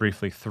listeners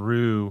briefly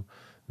through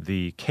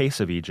the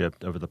case of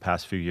Egypt over the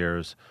past few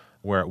years,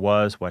 where it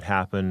was, what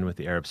happened with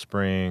the Arab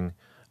Spring,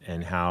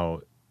 and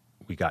how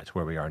we got to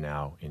where we are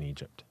now in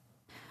Egypt?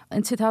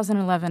 In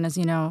 2011, as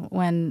you know,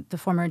 when the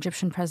former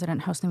Egyptian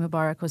president Hosni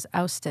Mubarak was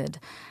ousted,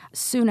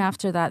 soon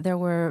after that there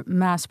were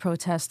mass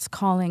protests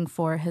calling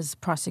for his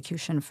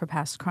prosecution for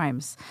past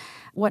crimes.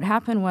 What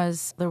happened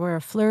was there were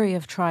a flurry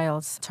of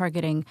trials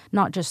targeting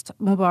not just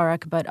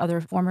Mubarak, but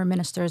other former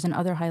ministers and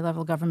other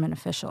high-level government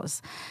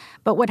officials.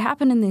 But what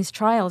happened in these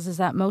trials is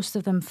that most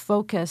of them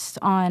focused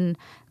on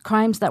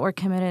crimes that were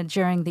committed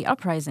during the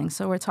uprising.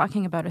 So we're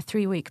talking about a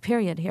 3-week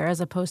period here as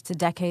opposed to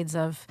decades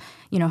of,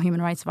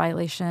 human rights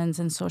violations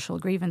and social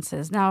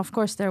grievances. Now, of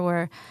course, there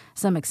were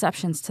some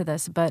exceptions to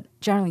this, but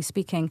generally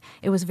speaking,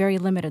 it was very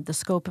limited. The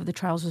scope of the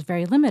trials was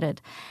very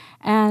limited.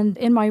 And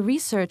in my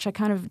research, I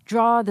kind of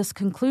draw this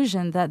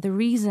conclusion that the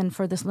reason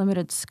for this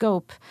limited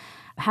scope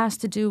has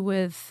to do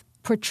with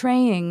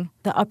portraying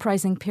the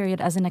uprising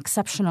period as an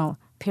exceptional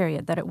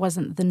period, that it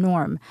wasn't the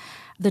norm.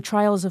 The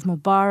trials of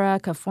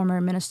Mubarak, a former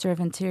Minister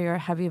of Interior,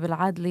 Habib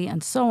al-Adli,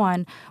 and so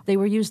on, they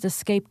were used as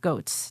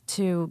scapegoats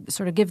to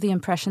sort of give the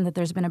impression that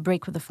there's been a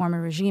break with the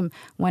former regime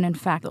when, in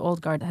fact, the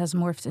old guard has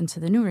morphed into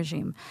the new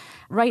regime.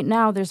 Right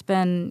now, there's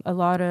been a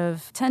lot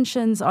of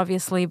tensions,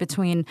 obviously,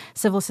 between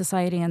civil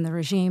society and the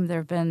regime. There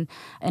have been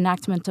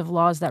enactment of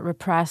laws that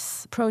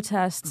repress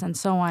protests and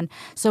so on.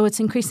 So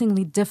it's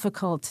increasingly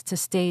difficult to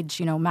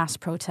stage, mass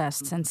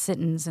protests and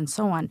sit-ins and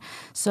so on.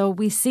 So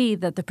we see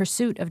that the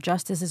pursuit of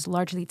justice is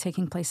largely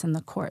taking place in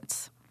the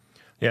courts.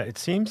 Yeah, it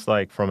seems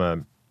like from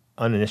an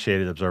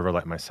uninitiated observer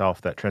like myself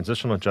that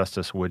transitional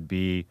justice would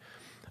be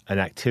an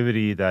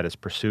activity that is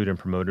pursued and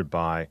promoted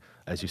by,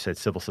 as you said,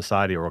 civil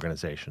society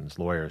organizations,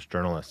 lawyers,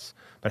 journalists.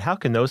 But how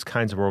can those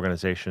kinds of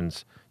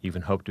organizations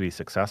even hope to be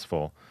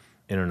successful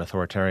in an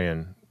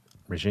authoritarian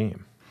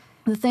regime?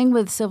 The thing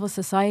with civil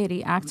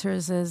society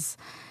actors is,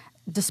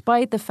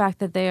 despite the fact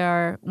that they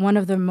are one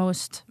of the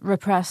most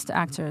repressed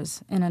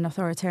actors in an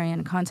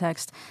authoritarian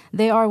context,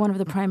 they are one of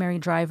the primary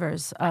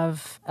drivers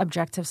of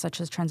objectives such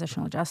as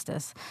transitional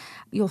justice.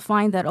 You'll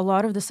find that a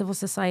lot of the civil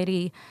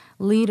society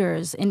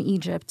leaders in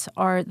Egypt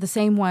are the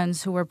same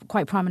ones who were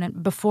quite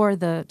prominent before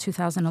the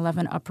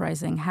 2011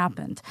 uprising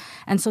happened.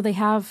 And so they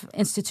have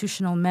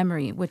institutional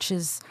memory, which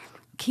is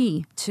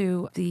key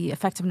to the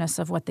effectiveness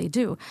of what they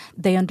do.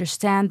 They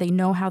understand, they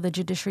know how the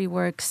judiciary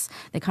works,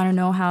 they kind of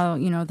know how,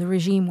 the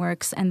regime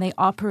works, and they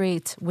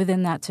operate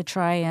within that to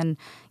try and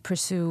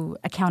pursue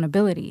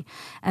accountability.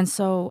 And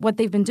so what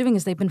they've been doing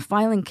is they've been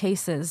filing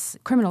cases,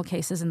 criminal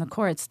cases in the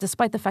courts,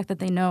 despite the fact that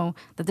they know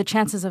that the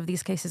chances of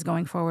these cases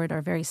going forward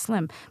are very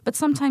slim. But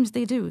sometimes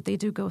they do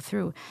go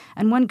through.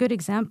 And one good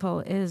example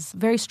is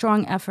very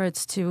strong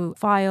efforts to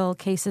file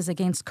cases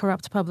against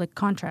corrupt public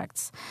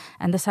contracts.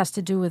 And this has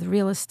to do with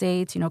real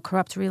estate, about,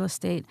 corrupt real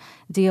estate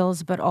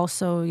deals, but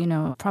also,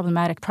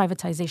 problematic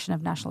privatization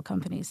of national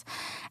companies.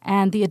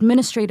 And the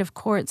administrative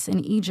courts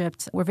in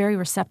Egypt were very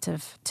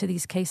receptive to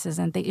these cases,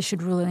 and they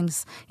issued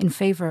rulings in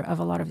favor of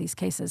a lot of these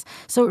cases.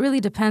 So it really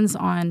depends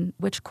on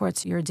which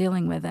courts you're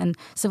dealing with, and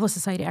civil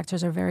society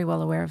actors are very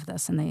well aware of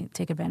this, and they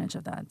take advantage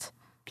of that.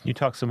 Can you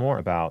talk some more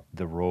about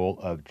the role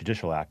of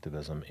judicial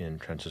activism in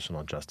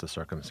transitional justice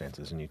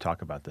circumstances? And you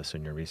talk about this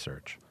in your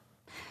research.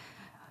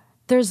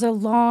 There's a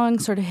long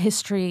sort of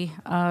history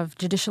of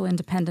judicial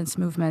independence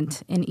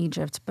movement in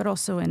Egypt, but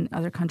also in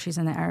other countries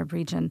in the Arab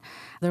region.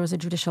 There was a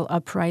judicial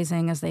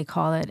uprising, as they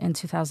call it, in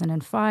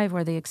 2005,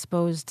 where they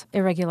exposed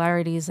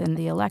irregularities in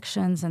the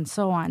elections and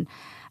so on.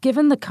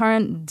 Given the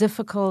current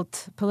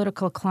difficult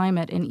political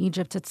climate in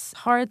Egypt, it's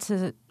hard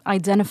to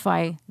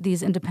identify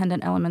these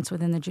independent elements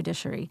within the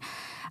judiciary.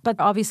 But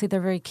obviously,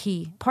 they're very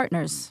key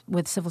partners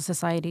with civil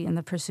society in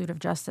the pursuit of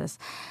justice.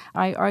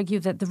 I argue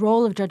that the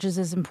role of judges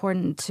is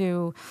important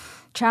to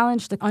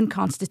challenge the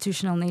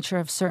unconstitutional nature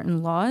of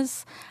certain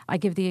laws. I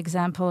give the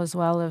example as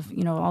well of,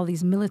 all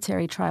these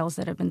military trials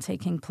that have been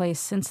taking place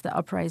since the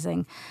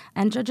uprising.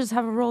 And judges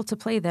have a role to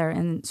play there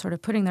in sort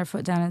of putting their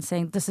foot down and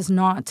saying this is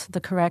not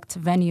the correct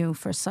venue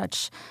for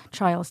such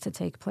trials to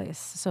take place.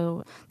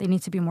 So they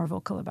need to be more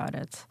vocal about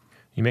it.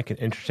 You make an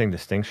interesting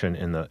distinction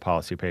in the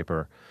policy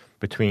paper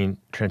between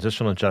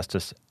transitional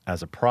justice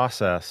as a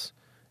process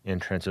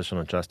and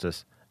transitional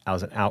justice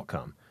as an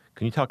outcome.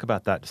 Can you talk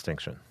about that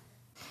distinction?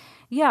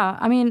 Yeah,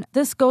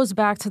 this goes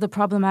back to the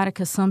problematic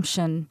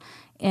assumption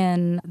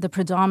in the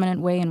predominant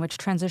way in which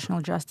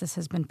transitional justice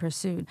has been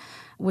pursued,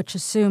 which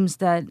assumes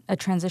that a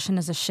transition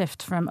is a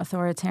shift from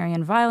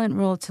authoritarian violent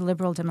rule to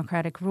liberal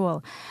democratic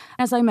rule.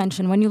 As I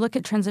mentioned, when you look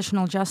at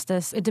transitional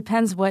justice, it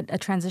depends what a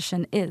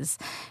transition is.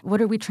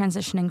 What are we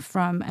transitioning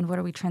from and what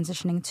are we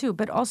transitioning to?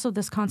 But also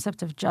this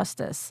concept of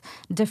justice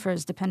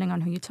differs depending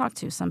on who you talk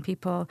to. Some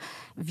people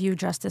view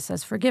justice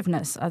as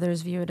forgiveness,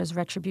 others view it as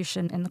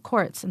retribution in the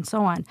courts, and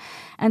so on.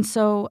 And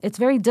so it's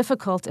very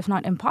difficult, if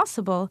not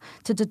impossible,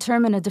 to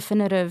determine a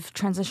definitive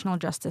transitional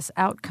justice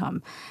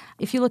outcome.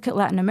 If you look at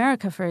Latin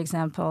America, for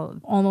example,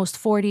 almost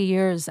 40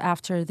 years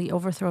after the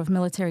overthrow of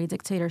military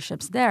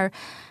dictatorships there,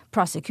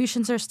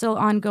 prosecutions are still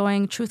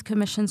ongoing, truth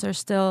commissions are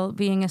still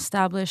being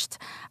established.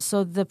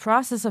 So the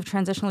process of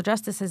transitional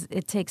justice,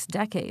 it takes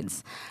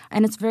decades.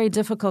 And it's very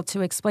difficult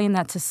to explain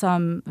that to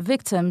some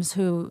victims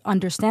who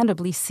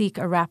understandably seek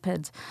a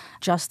rapid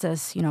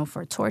justice,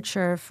 for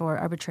torture, for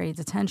arbitrary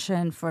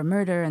detention, for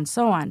murder, and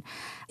so on.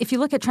 If you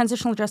look at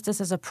transitional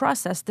justice as a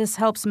process, this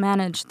helps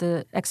manage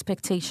the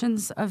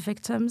expectations of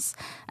victims,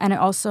 and it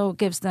also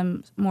gives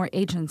them more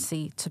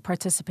agency to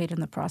participate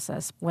in the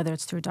process, whether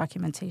it's through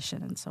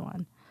documentation and so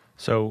on.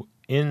 So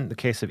in the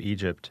case of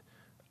Egypt,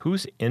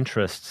 whose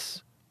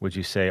interests would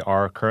you say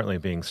are currently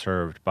being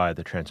served by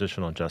the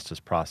transitional justice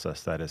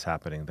process that is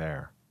happening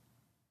there?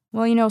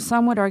 Well,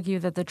 some would argue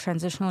that the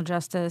transitional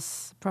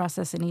justice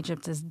process in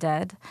Egypt is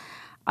dead.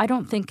 I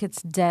don't think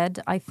it's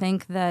dead. I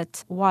think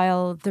that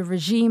while the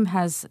regime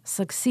has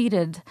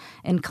succeeded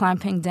in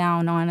clamping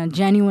down on a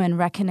genuine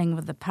reckoning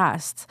with the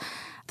past,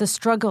 the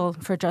struggle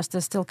for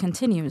justice still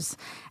continues,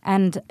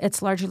 and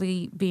it's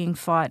largely being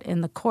fought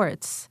in the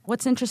courts.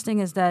 What's interesting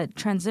is that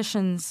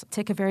transitions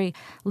take a very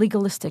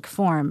legalistic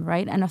form,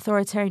 right? And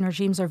authoritarian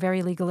regimes are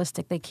very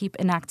legalistic. They keep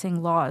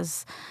enacting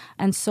laws.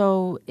 And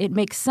so it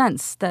makes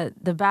sense that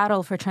the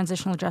battle for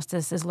transitional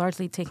justice is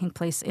largely taking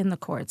place in the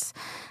courts.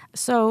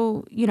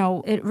 So,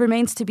 it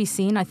remains to be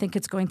seen. I think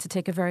it's going to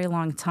take a very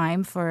long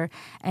time for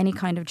any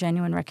kind of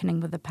genuine reckoning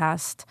with the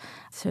past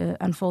to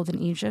unfold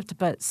in Egypt,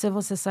 but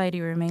civil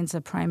society remains a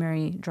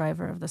primary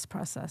driver of this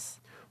process.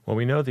 Well,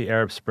 we know the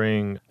Arab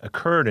Spring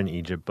occurred in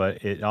Egypt,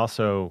 but it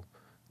also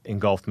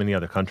engulfed many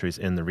other countries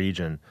in the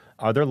region.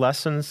 Are there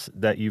lessons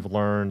that you've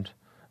learned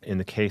in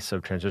the case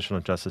of transitional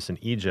justice in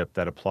Egypt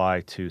that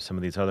apply to some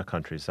of these other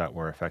countries that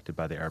were affected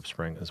by the Arab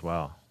Spring as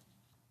well?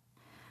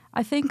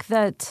 I think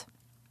that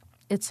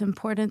it's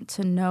important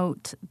to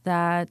note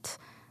that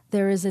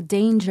there is a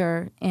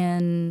danger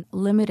in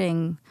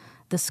limiting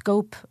the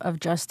scope of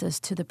justice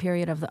to the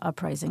period of the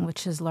uprising,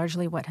 which is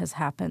largely what has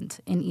happened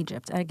in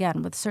Egypt.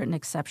 Again, with certain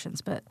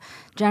exceptions, but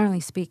generally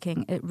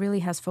speaking, it really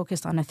has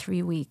focused on a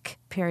 3-week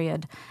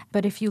period.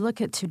 But if you look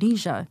at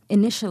Tunisia,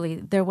 initially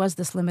there was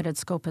this limited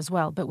scope as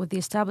well. But with the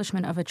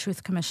establishment of a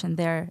truth commission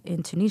there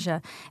in Tunisia,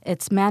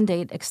 its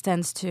mandate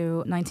extends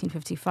to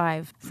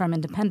 1955 from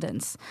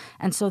independence.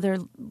 And so they're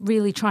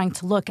really trying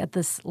to look at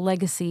this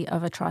legacy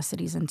of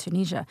atrocities in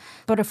Tunisia.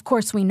 But of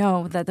course, we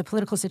know that the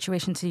political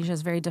situation in Tunisia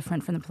is very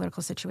different from the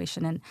political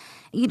situation in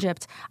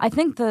Egypt. I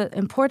think the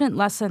important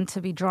lesson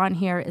to be drawn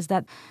here is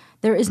that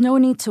there is no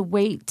need to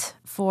wait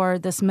for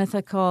this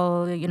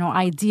mythical,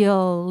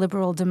 ideal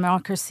liberal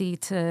democracy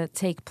to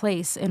take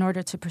place in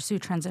order to pursue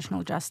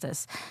transitional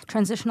justice.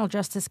 Transitional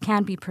justice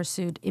can be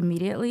pursued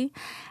immediately.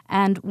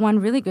 And one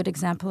really good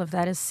example of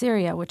that is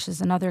Syria, which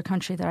is another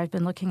country that I've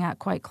been looking at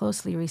quite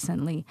closely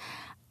recently.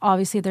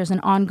 Obviously, there's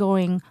an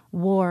ongoing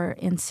war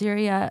in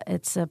Syria.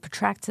 It's a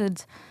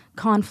protracted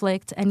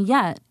conflict, and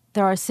yet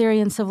there are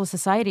Syrian civil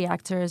society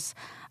actors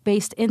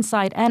based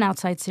inside and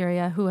outside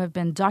Syria who have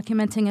been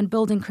documenting and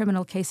building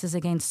criminal cases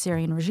against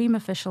Syrian regime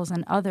officials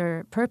and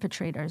other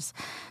perpetrators.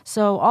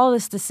 So all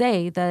this to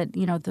say that,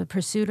 the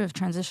pursuit of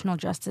transitional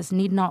justice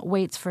need not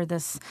wait for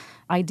this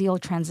ideal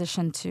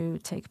transition to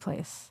take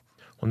place.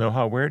 Well,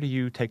 Noha, where do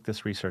you take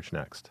this research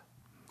next?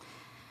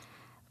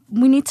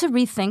 We need to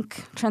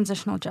rethink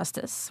transitional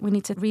justice. We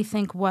need to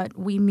rethink what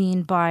we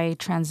mean by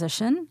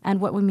transition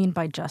and what we mean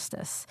by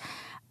justice.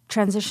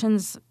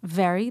 Transitions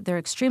vary. They're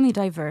extremely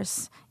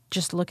diverse.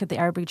 Just look at the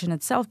Arab region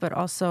itself, but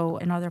also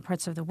in other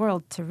parts of the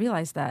world to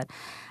realize that.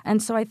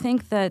 And so I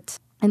think that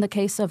in the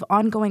case of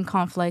ongoing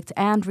conflict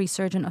and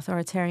resurgent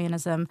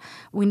authoritarianism,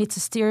 we need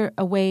to steer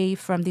away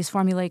from these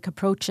formulaic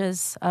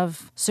approaches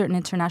of certain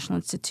international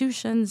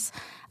institutions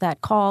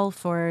that call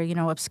for,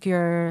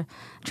 obscure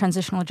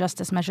transitional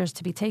justice measures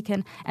to be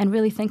taken, and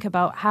really think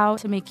about how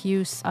to make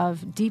use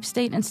of deep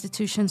state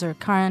institutions or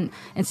current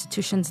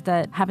institutions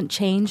that haven't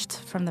changed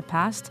from the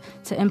past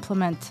to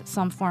implement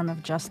some form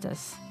of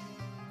justice.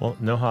 Well,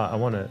 Noha, I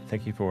want to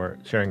thank you for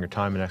sharing your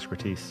time and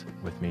expertise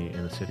with me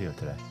in the studio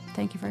today.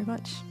 Thank you very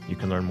much. You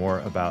can learn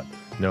more about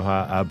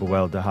Noha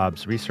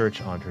Aboueldahab's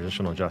research on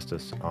transitional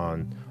justice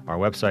on our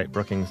website,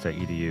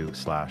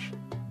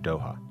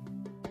 brookings.edu/Doha.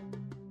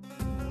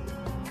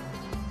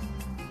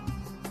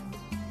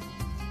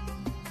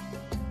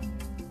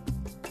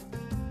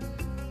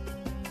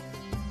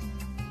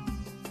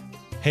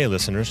 Hey,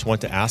 listeners,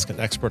 want to ask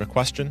an expert a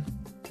question?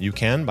 You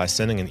can by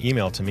sending an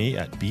email to me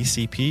at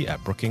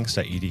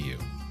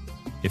bcp@brookings.edu.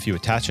 If you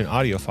attach an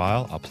audio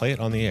file, I'll play it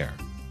on the air,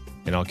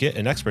 and I'll get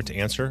an expert to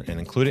answer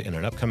and include it in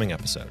an upcoming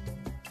episode.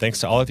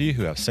 Thanks to all of you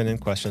who have sent in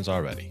questions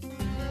already.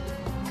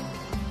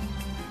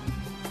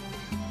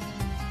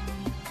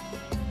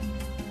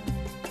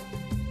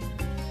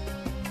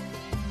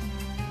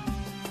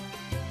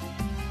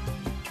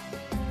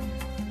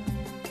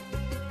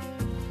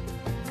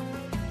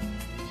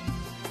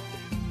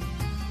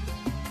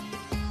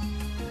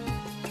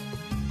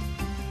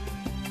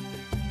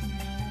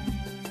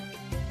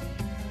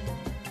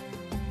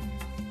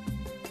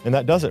 And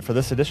that does it for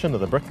this edition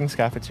of the Brookings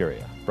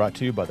Cafeteria, brought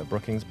to you by the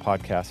Brookings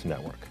Podcast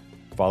Network.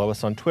 Follow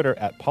us on Twitter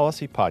at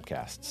Policy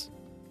Podcasts.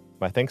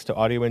 My thanks to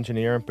audio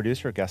engineer and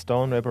producer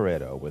Gaston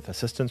Reboredo, with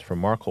assistance from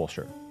Mark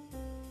Holscher.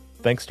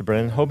 Thanks to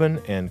Brennan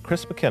Hoban and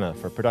Chris McKenna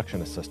for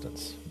production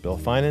assistance. Bill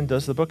Finan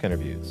does the book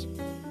interviews.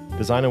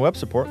 Design and web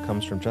support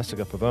comes from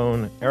Jessica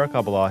Pavone, Eric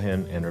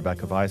Abalahin, and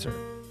Rebecca Visor.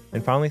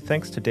 And finally,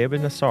 thanks to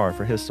David Nassar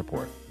for his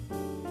support.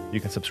 You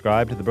can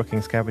subscribe to the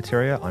Brookings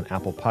Cafeteria on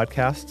Apple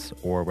Podcasts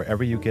or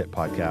wherever you get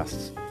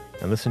podcasts,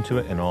 and listen to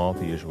it in all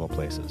the usual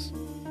places.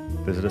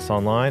 Visit us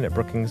online at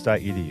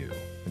brookings.edu.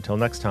 Until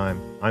next time,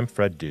 I'm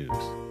Fred Dews.